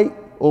white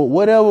or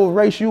whatever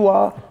race you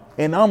are,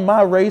 and I'm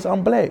my race,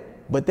 I'm black.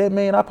 But that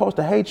mean I'm supposed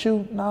to hate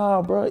you?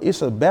 Nah, bro.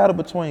 It's a battle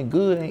between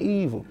good and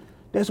evil.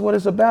 That's what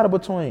it's a battle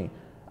between.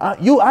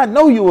 I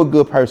know you a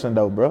good person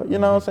though, bro. You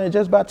know what I'm saying?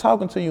 Just by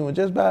talking to you and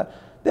just by,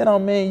 that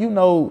don't mean you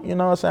know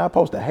what I'm saying, I'm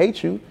supposed to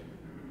hate you.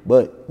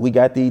 But we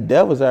got these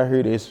devils out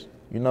here that's,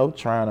 you know,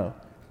 trying to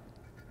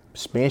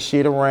spin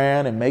shit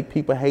around and make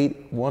people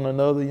hate one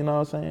another, you know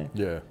what I'm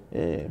saying?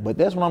 Yeah. But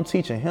that's what I'm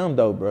teaching him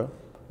though, bro.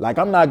 Like,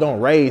 I'm not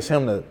gonna raise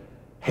him to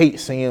hate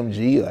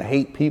CMG or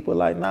hate people.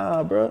 Like,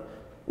 nah, bro.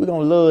 We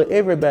gonna love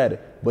everybody.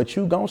 But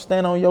you gonna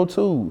stand on your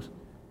tools.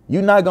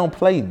 You not gonna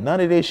play none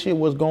of this shit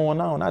what's going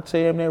on. I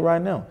tell him that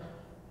right now.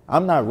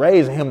 I'm not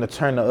raising him to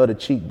turn the other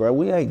cheek, bro.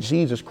 We ain't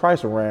Jesus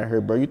Christ around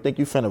here, bro. You think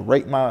you finna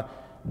rape my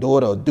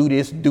daughter or do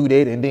this, do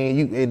that, and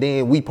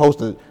then we supposed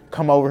to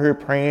come over here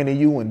praying to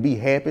you and be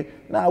happy?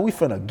 Nah, we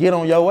finna get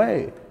on your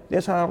ass.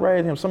 That's how I'm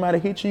raising him. Somebody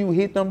hit you,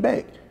 hit them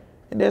back.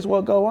 And that's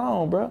what go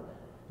on, bro.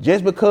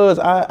 Just because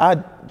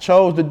I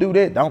chose to do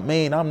that don't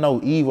mean I'm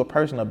no evil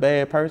person, a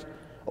bad person.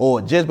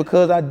 Or just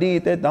because I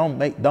did that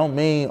don't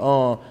mean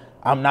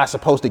I'm not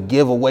supposed to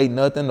give away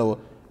nothing. Or,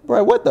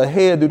 bro, what the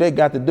hell do that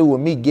got to do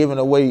with me giving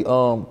away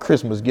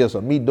Christmas gifts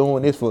or me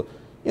doing this for,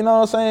 you know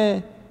what I'm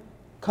saying?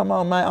 Come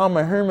on, man, I'm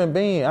a human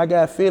being. I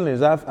got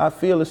feelings. I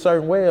feel a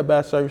certain way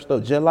about certain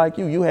stuff. Just like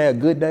you. You had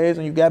good days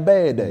and you got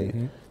bad days.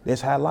 Mm-hmm.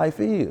 That's how life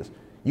is.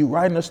 You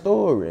writing a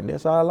story and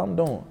that's all I'm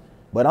doing.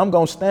 But I'm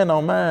going to stand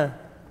on mine.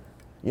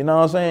 You know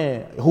what I'm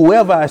saying?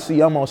 Whoever I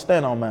see, I'm going to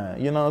stand on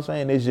mine. You know what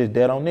I'm saying? It's just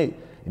that on it.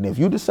 And if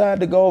you decide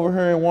to go over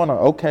here and want to,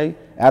 okay,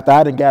 after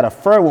I done got a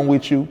fur one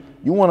with you,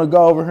 you want to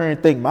go over here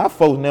and think my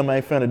folks never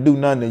ain't finna do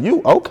nothing to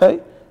you, okay.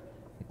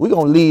 We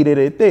going to leave it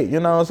at that. You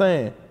know what I'm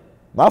saying?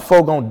 My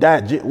folk going to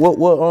die. What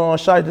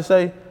Shiesty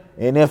say?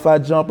 And if I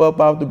jump up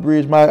off the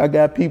bridge, I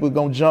got people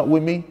going to jump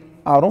with me.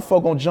 Oh, them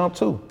folk going to jump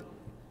too.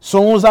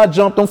 Soon as I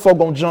jump, them folk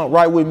going to jump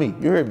right with me.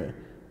 You hear me?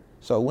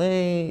 So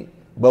I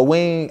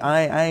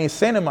ain't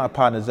sending my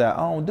partners out.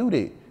 I don't do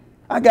that.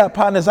 I got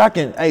partners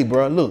hey,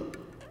 bro, look,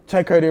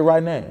 take care of that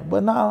right now.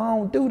 But no, I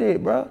don't do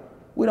that, bro.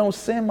 We don't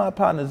send my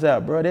partners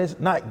out, bro. That's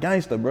not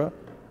gangster, bro.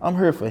 I'm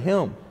here for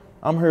him.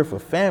 I'm here for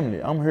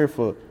family. I'm here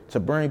to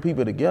bring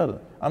people together.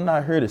 I'm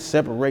not here to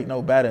separate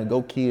nobody and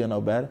go kill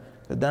nobody.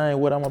 Cause that ain't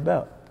what I'm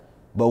about.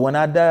 But when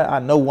I die, I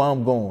know where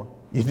I'm going.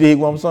 You dig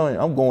what I'm saying?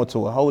 I'm going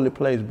to a holy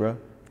place, bro.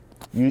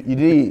 You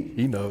dig?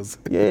 He knows.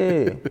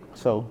 Yeah.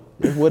 So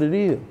that's what it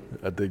is.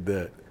 I dig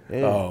that.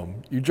 Yeah.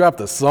 You dropped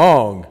a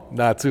song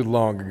not too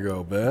long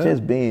ago, man.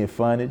 Just being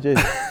funny.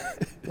 Just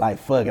like,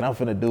 fuck it, I'm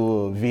finna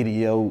do a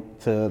video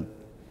to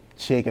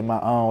checking my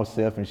own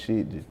self and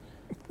shit.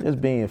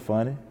 Just being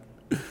funny.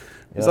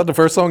 Is that the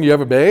first song you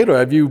ever made, or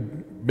have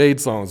you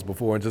made songs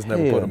before and just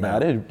never put them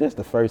out? That's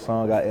the first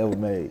song I ever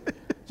made.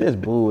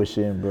 Just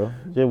bullshitting, bro.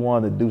 Just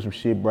wanted to do some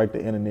shit, break the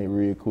internet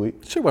real quick.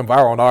 Shit went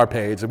viral on our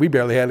page, and we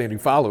barely had any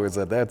followers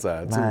at that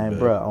time, too. Man,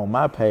 bro, on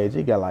my page,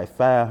 it got like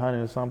 500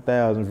 and some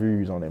thousand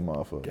views on that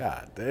motherfucker.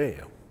 God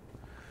damn.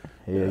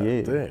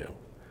 Yeah.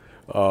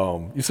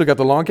 Damn. You still got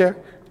the lawn care?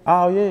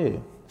 Oh, yeah.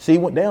 See,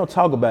 they don't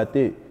talk about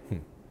that.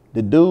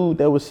 The dude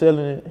that was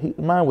selling it,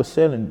 mine was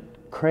selling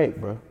crack,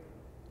 bro.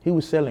 He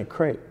was selling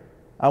crack.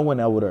 I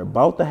went out with her,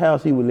 bought the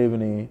house he was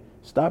living in,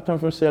 stopped him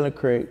from selling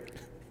crack,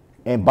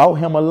 and bought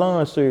him a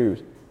lawn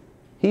service.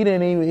 He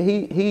didn't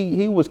even,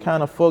 he was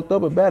kind of fucked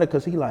up about it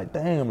because he like,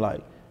 damn,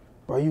 like,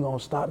 bro, you gonna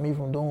stop me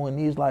from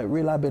doing this? Like,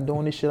 really, I've been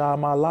doing this shit all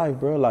my life,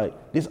 bro.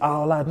 Like, this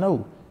all I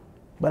know.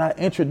 But I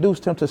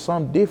introduced him to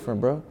something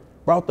different, bro.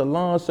 Brought the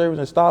lawn service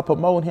and started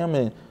promoting him,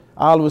 and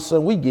all of a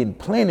sudden, we getting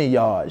plenty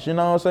yards, you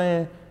know what I'm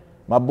saying?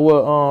 My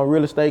boy,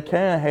 Real Estate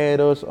Can had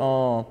us,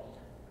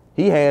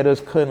 he had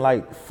us cutting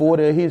like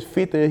 50 of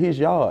his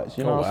yards,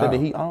 you know what I'm saying,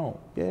 that he owned,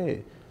 yeah.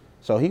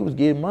 So he was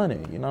getting money,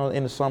 you know,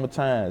 in the summer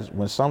times.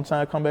 When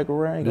summertime come back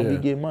around, he gonna be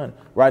getting money.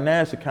 Right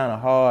now, it's kind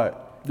of hard.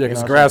 Yeah,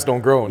 because grass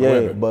don't grow in the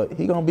winter. Yeah, but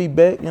he gonna be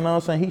back, you know what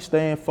I'm saying? He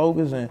staying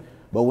focused,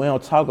 but we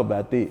don't talk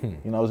about that, you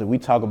know what I'm saying? We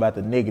talk about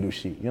the negative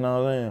shit, you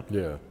know what I'm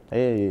saying? Yeah.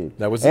 Yeah.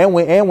 That was and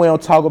we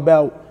don't talk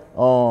about,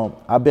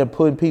 I've been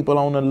putting people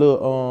on the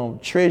little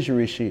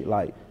treasury shit,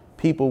 like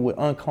people with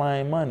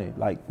unclaimed money,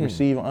 like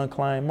receiving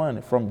unclaimed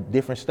money from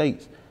different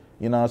states.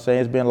 You know what I'm saying?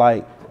 It's been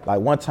like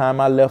one time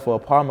I left for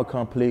an apartment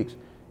complex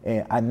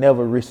and I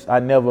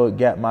never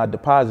got my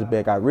deposit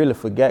back. I really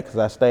forgot because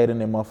I stayed in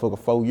there motherfucker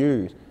 4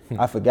 years.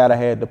 I forgot I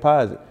had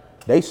deposit.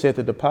 They sent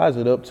the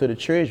deposit up to the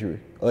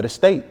treasury of the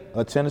state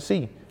of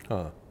Tennessee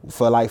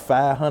for like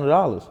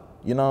 $500.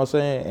 You know what I'm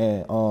saying?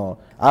 And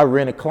I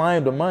really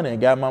claimed the money and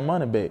got my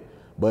money back.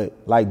 But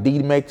like D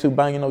Make 2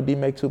 Bang, you know D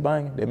Make 2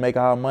 Bang? They make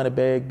all money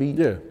bag beats.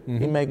 Yeah. Mm-hmm.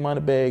 He make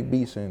money bag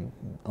beats and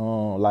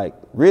like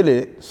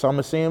really some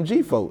of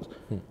CMG folks.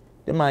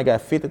 They might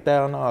got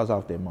 $50,000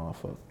 off that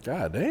motherfucker.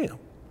 God damn.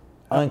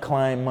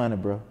 Unclaimed money,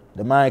 bro.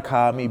 The man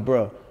called me,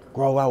 bro.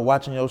 Bro, I was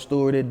watching your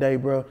story today,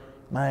 bro.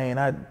 Man,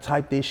 I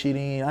typed this shit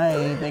in. I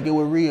ain't even think it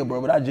was real,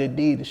 bro, but I just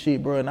did the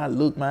shit, bro. And I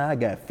looked, man, I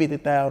got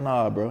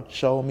 $50,000, bro.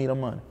 Showed me the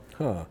money.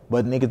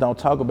 But niggas don't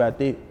talk about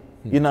that.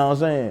 You know what I'm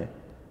saying?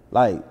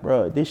 Like,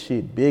 bro, this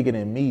shit bigger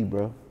than me,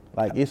 bro.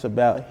 Like, it's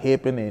about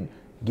helping and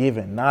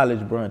giving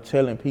knowledge, bro, and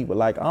telling people.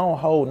 Like, I don't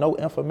hold no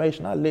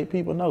information. I let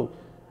people know.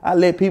 I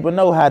let people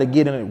know how to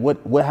get in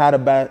it, how to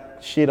buy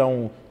shit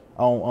on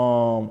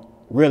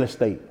real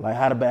estate. Like,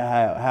 how to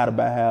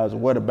buy houses,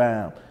 where to buy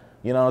them.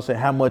 You know what I'm saying?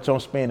 How much I'm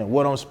spending,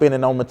 what I'm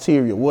spending on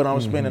material, what I'm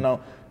spending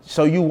on.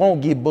 So you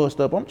won't get bust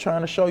up. I'm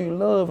trying to show you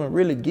love and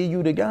really give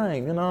you the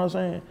game, you know what I'm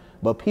saying?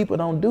 But people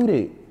don't do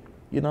that,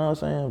 you know what I'm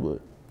saying?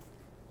 But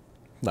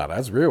nah,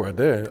 that's real right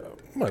there.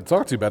 I'm gonna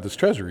talk to you about this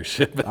treasury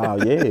shit, man.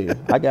 Oh yeah,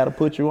 I gotta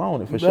put you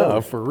on it for sure.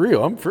 Nah, for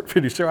real. I'm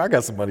pretty sure I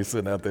got some money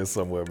sitting out there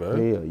somewhere,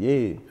 man.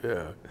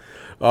 Yeah.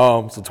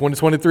 So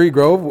 2023,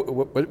 Grove,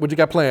 what you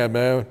got planned,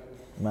 man?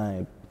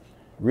 Man,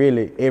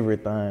 really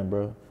everything,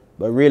 bro.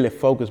 But really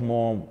focus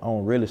more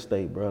on real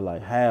estate, bro,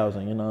 like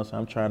housing, you know what I'm saying?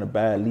 I'm trying to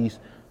buy at least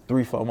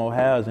 3-4 more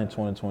houses in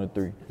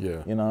 2023.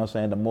 Yeah. You know what I'm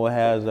saying? The more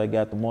houses I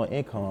got, the more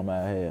income I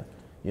have.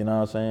 You know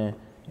what I'm saying?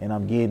 And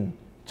I'm getting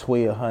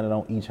 $1,200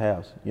 on each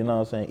house. You know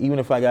what I'm saying? Even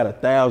if I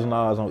got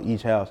 $1,000 on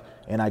each house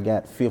and I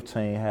got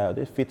 15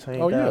 houses, that's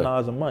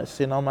 $15,000 a month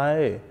sitting on my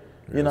ass.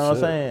 You know what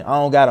I'm saying? I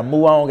don't gotta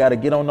move. I don't gotta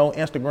get on no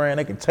Instagram.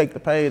 They can take the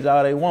page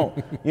all they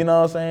want. You know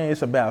what I'm saying?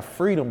 It's about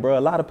freedom, bro.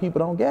 A lot of people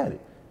don't get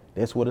it.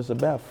 That's what it's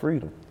about,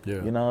 freedom.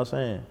 Yeah. You know what I'm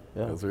saying?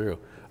 Yeah. That's real.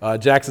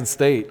 Jackson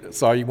State,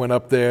 saw you went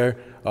up there.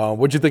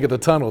 What'd you think of the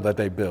tunnel that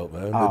they built,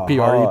 man? The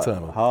PRE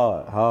tunnel.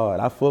 Hard.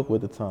 I fuck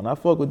with the tunnel. I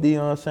fuck with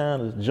Deion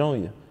Sanders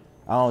Jr.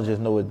 I don't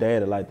just know his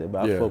daddy like that,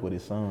 but I fuck with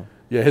his son.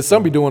 Yeah, his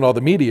son be doing all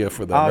the media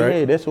for them, right?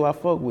 Yeah, that's who I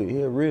fuck with.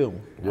 He a real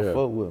one. I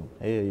fuck with him.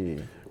 Hell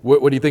yeah.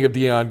 What do you think of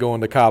Deion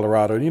going to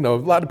Colorado? You know, a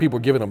lot of people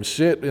giving him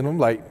shit, and I'm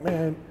like,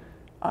 man,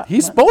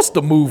 he's supposed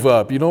to move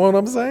up. You know what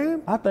I'm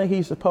saying? I think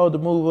he's supposed to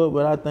move up,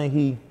 but I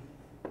think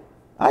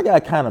I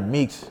got kind of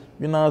mixed.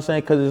 You know what I'm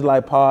saying? Because it's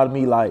like part of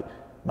me like,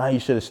 man, he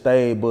should have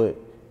stayed. But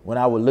when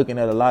I was looking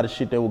at a lot of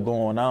shit that was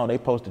going on, they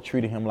supposed to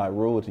treat him like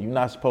royalty. You're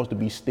not supposed to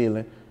be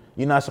stealing.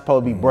 You're not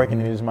supposed to be breaking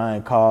in his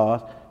mind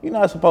cars. You're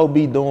not supposed to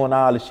be doing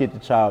all the shit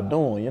that y'all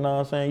doing. You know what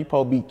I'm saying? You're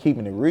supposed to be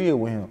keeping it real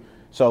with him.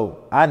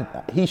 So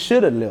he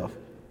should have left.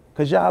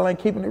 Because y'all ain't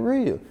keeping it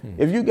real.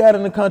 If you got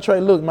in the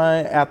contract, look,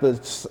 man, after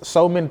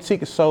so many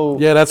tickets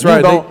sold. Yeah, that's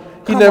right.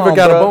 He never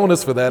got a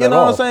bonus for that at all. You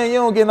know what I'm saying? You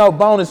don't get no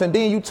bonus, and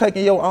then you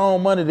taking your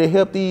own money to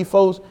help these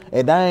folks,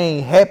 and they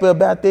ain't happy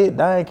about that.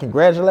 They ain't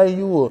congratulating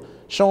you or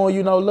showing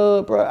you no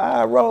love, bro.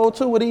 I roll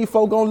too where these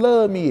folks gonna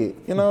love me at.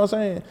 You know what I'm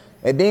saying?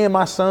 And then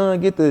my son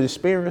get to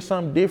experience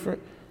something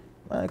different.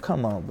 Man,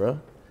 come on, bro.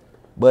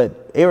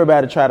 But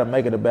everybody try to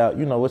make it about,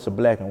 you know, it's a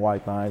black and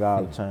white thing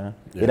all the time.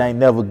 Yeah. It ain't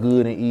never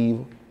good and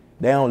evil.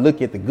 They don't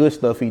look at the good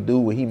stuff he do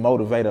where he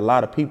motivate a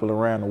lot of people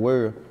around the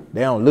world.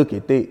 They don't look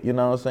at that, you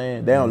know what I'm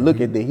saying? They don't look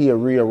at that he a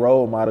real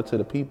role model to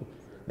the people.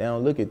 They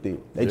don't look at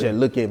that. They just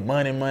look at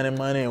money,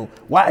 and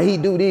why he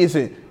do this.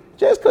 And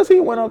just because he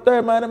went up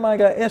there, man, that man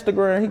got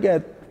Instagram, he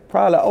got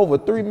probably over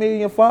 3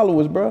 million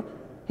followers, bro.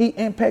 He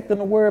impacting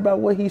the world about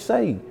what he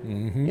say.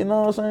 You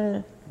know what I'm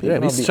saying? People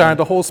and he's shining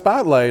the whole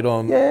spotlight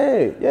on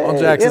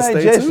Jackson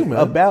State just too, man.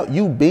 About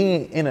you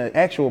being in an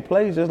actual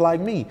place just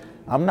like me.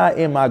 I'm not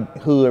in my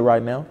hood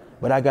right now,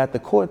 but I got the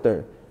court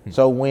there.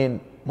 So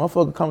when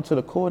motherfuckers come to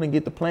the court and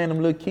get to playing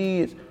them little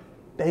kids,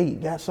 they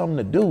got something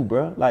to do,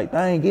 bro. Like,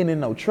 they ain't getting in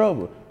no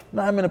trouble. You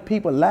know how many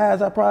people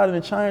lives I probably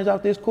done changed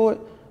out this court?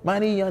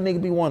 Man, these young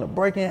niggas be wanting to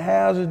break in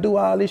houses, do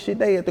all this shit.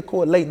 They at the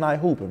court late night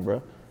hooping,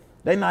 bro.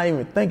 They not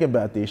even thinking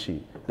about this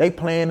shit. They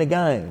playing the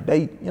game.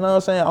 They, you know what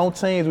I'm saying, on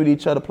teams with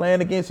each other,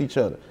 playing against each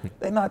other.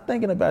 They not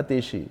thinking about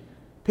this shit.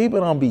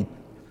 People don't be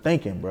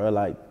thinking, bro.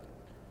 Like,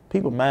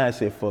 people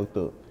mindset fucked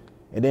up.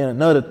 And then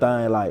another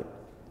thing, like,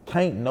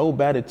 can't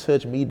nobody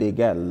touch me that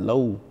got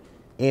low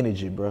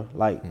energy, bro.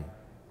 Like,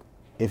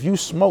 if you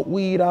smoke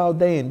weed all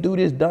day and do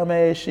this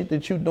dumbass shit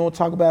that you doing,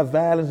 talk about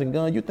violence and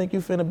guns, you think you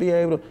finna be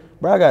able to,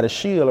 bro, I got a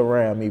shield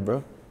around me,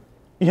 bro.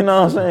 You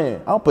know what I'm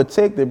saying? I'm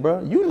protected,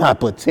 bro. You not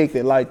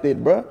protected like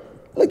that, bro.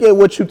 Look at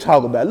what you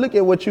talk about. Look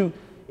at what you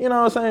know what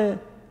I'm saying?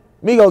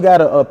 Migo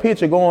got a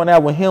picture going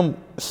out with him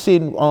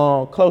sitting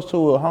close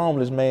to a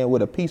homeless man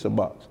with a pizza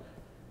box.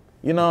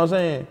 You know what I'm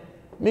saying?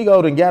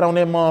 Migo done got on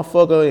that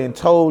motherfucker and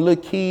told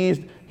little kids,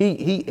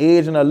 he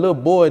edging a little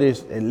boy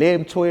that's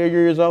 11, 12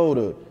 years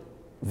old,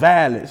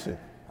 violence.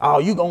 Oh,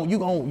 you gonna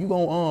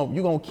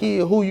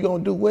kill who? You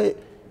gonna do what?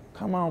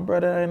 Come on, bro,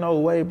 that ain't no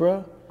way,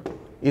 bro.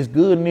 It's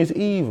good and it's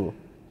evil.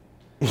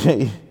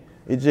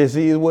 It just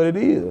is what it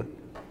is.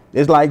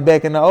 It's like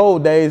back in the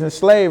old days in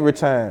slavery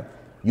time.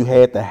 You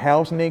had the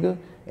house nigga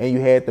and you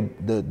had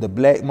the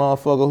black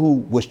motherfucker who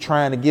was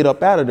trying to get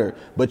up out of there.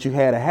 But you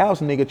had a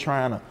house nigga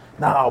trying to,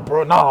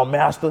 no,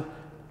 master.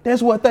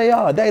 That's what they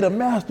are. They the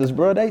masters,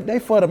 bro. They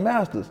for the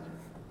masters.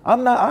 I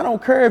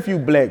don't care if you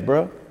black,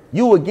 bro.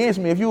 You against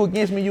me. If you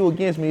against me, you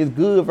against me. It's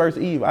good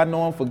versus evil. I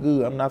know I'm for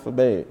good. I'm not for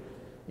bad.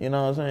 You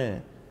know what I'm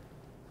saying?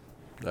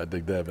 I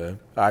dig that, man.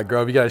 All right,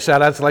 girl, you got a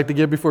shout out to like to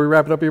give before we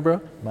wrap it up here, bro?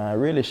 Man,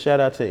 really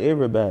shout out to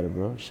everybody,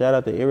 bro. Shout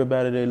out to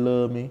everybody that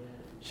love me.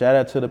 Shout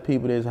out to the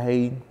people that's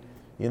hating.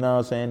 You know what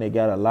I'm saying? They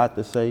got a lot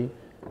to say.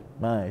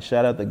 Man,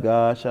 shout out to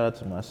God. Shout out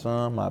to my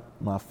son,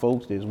 my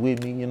folks that's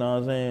with me. You know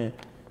what I'm saying?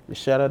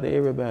 Just shout out to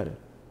everybody.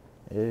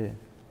 Yeah.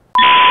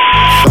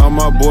 Saw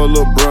my boy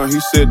Lil' Bro, he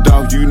said,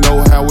 dog, you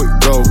know how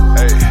it go.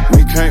 Hey.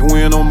 We can't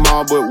win them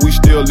all, but we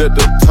still at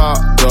the top,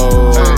 though. Hey.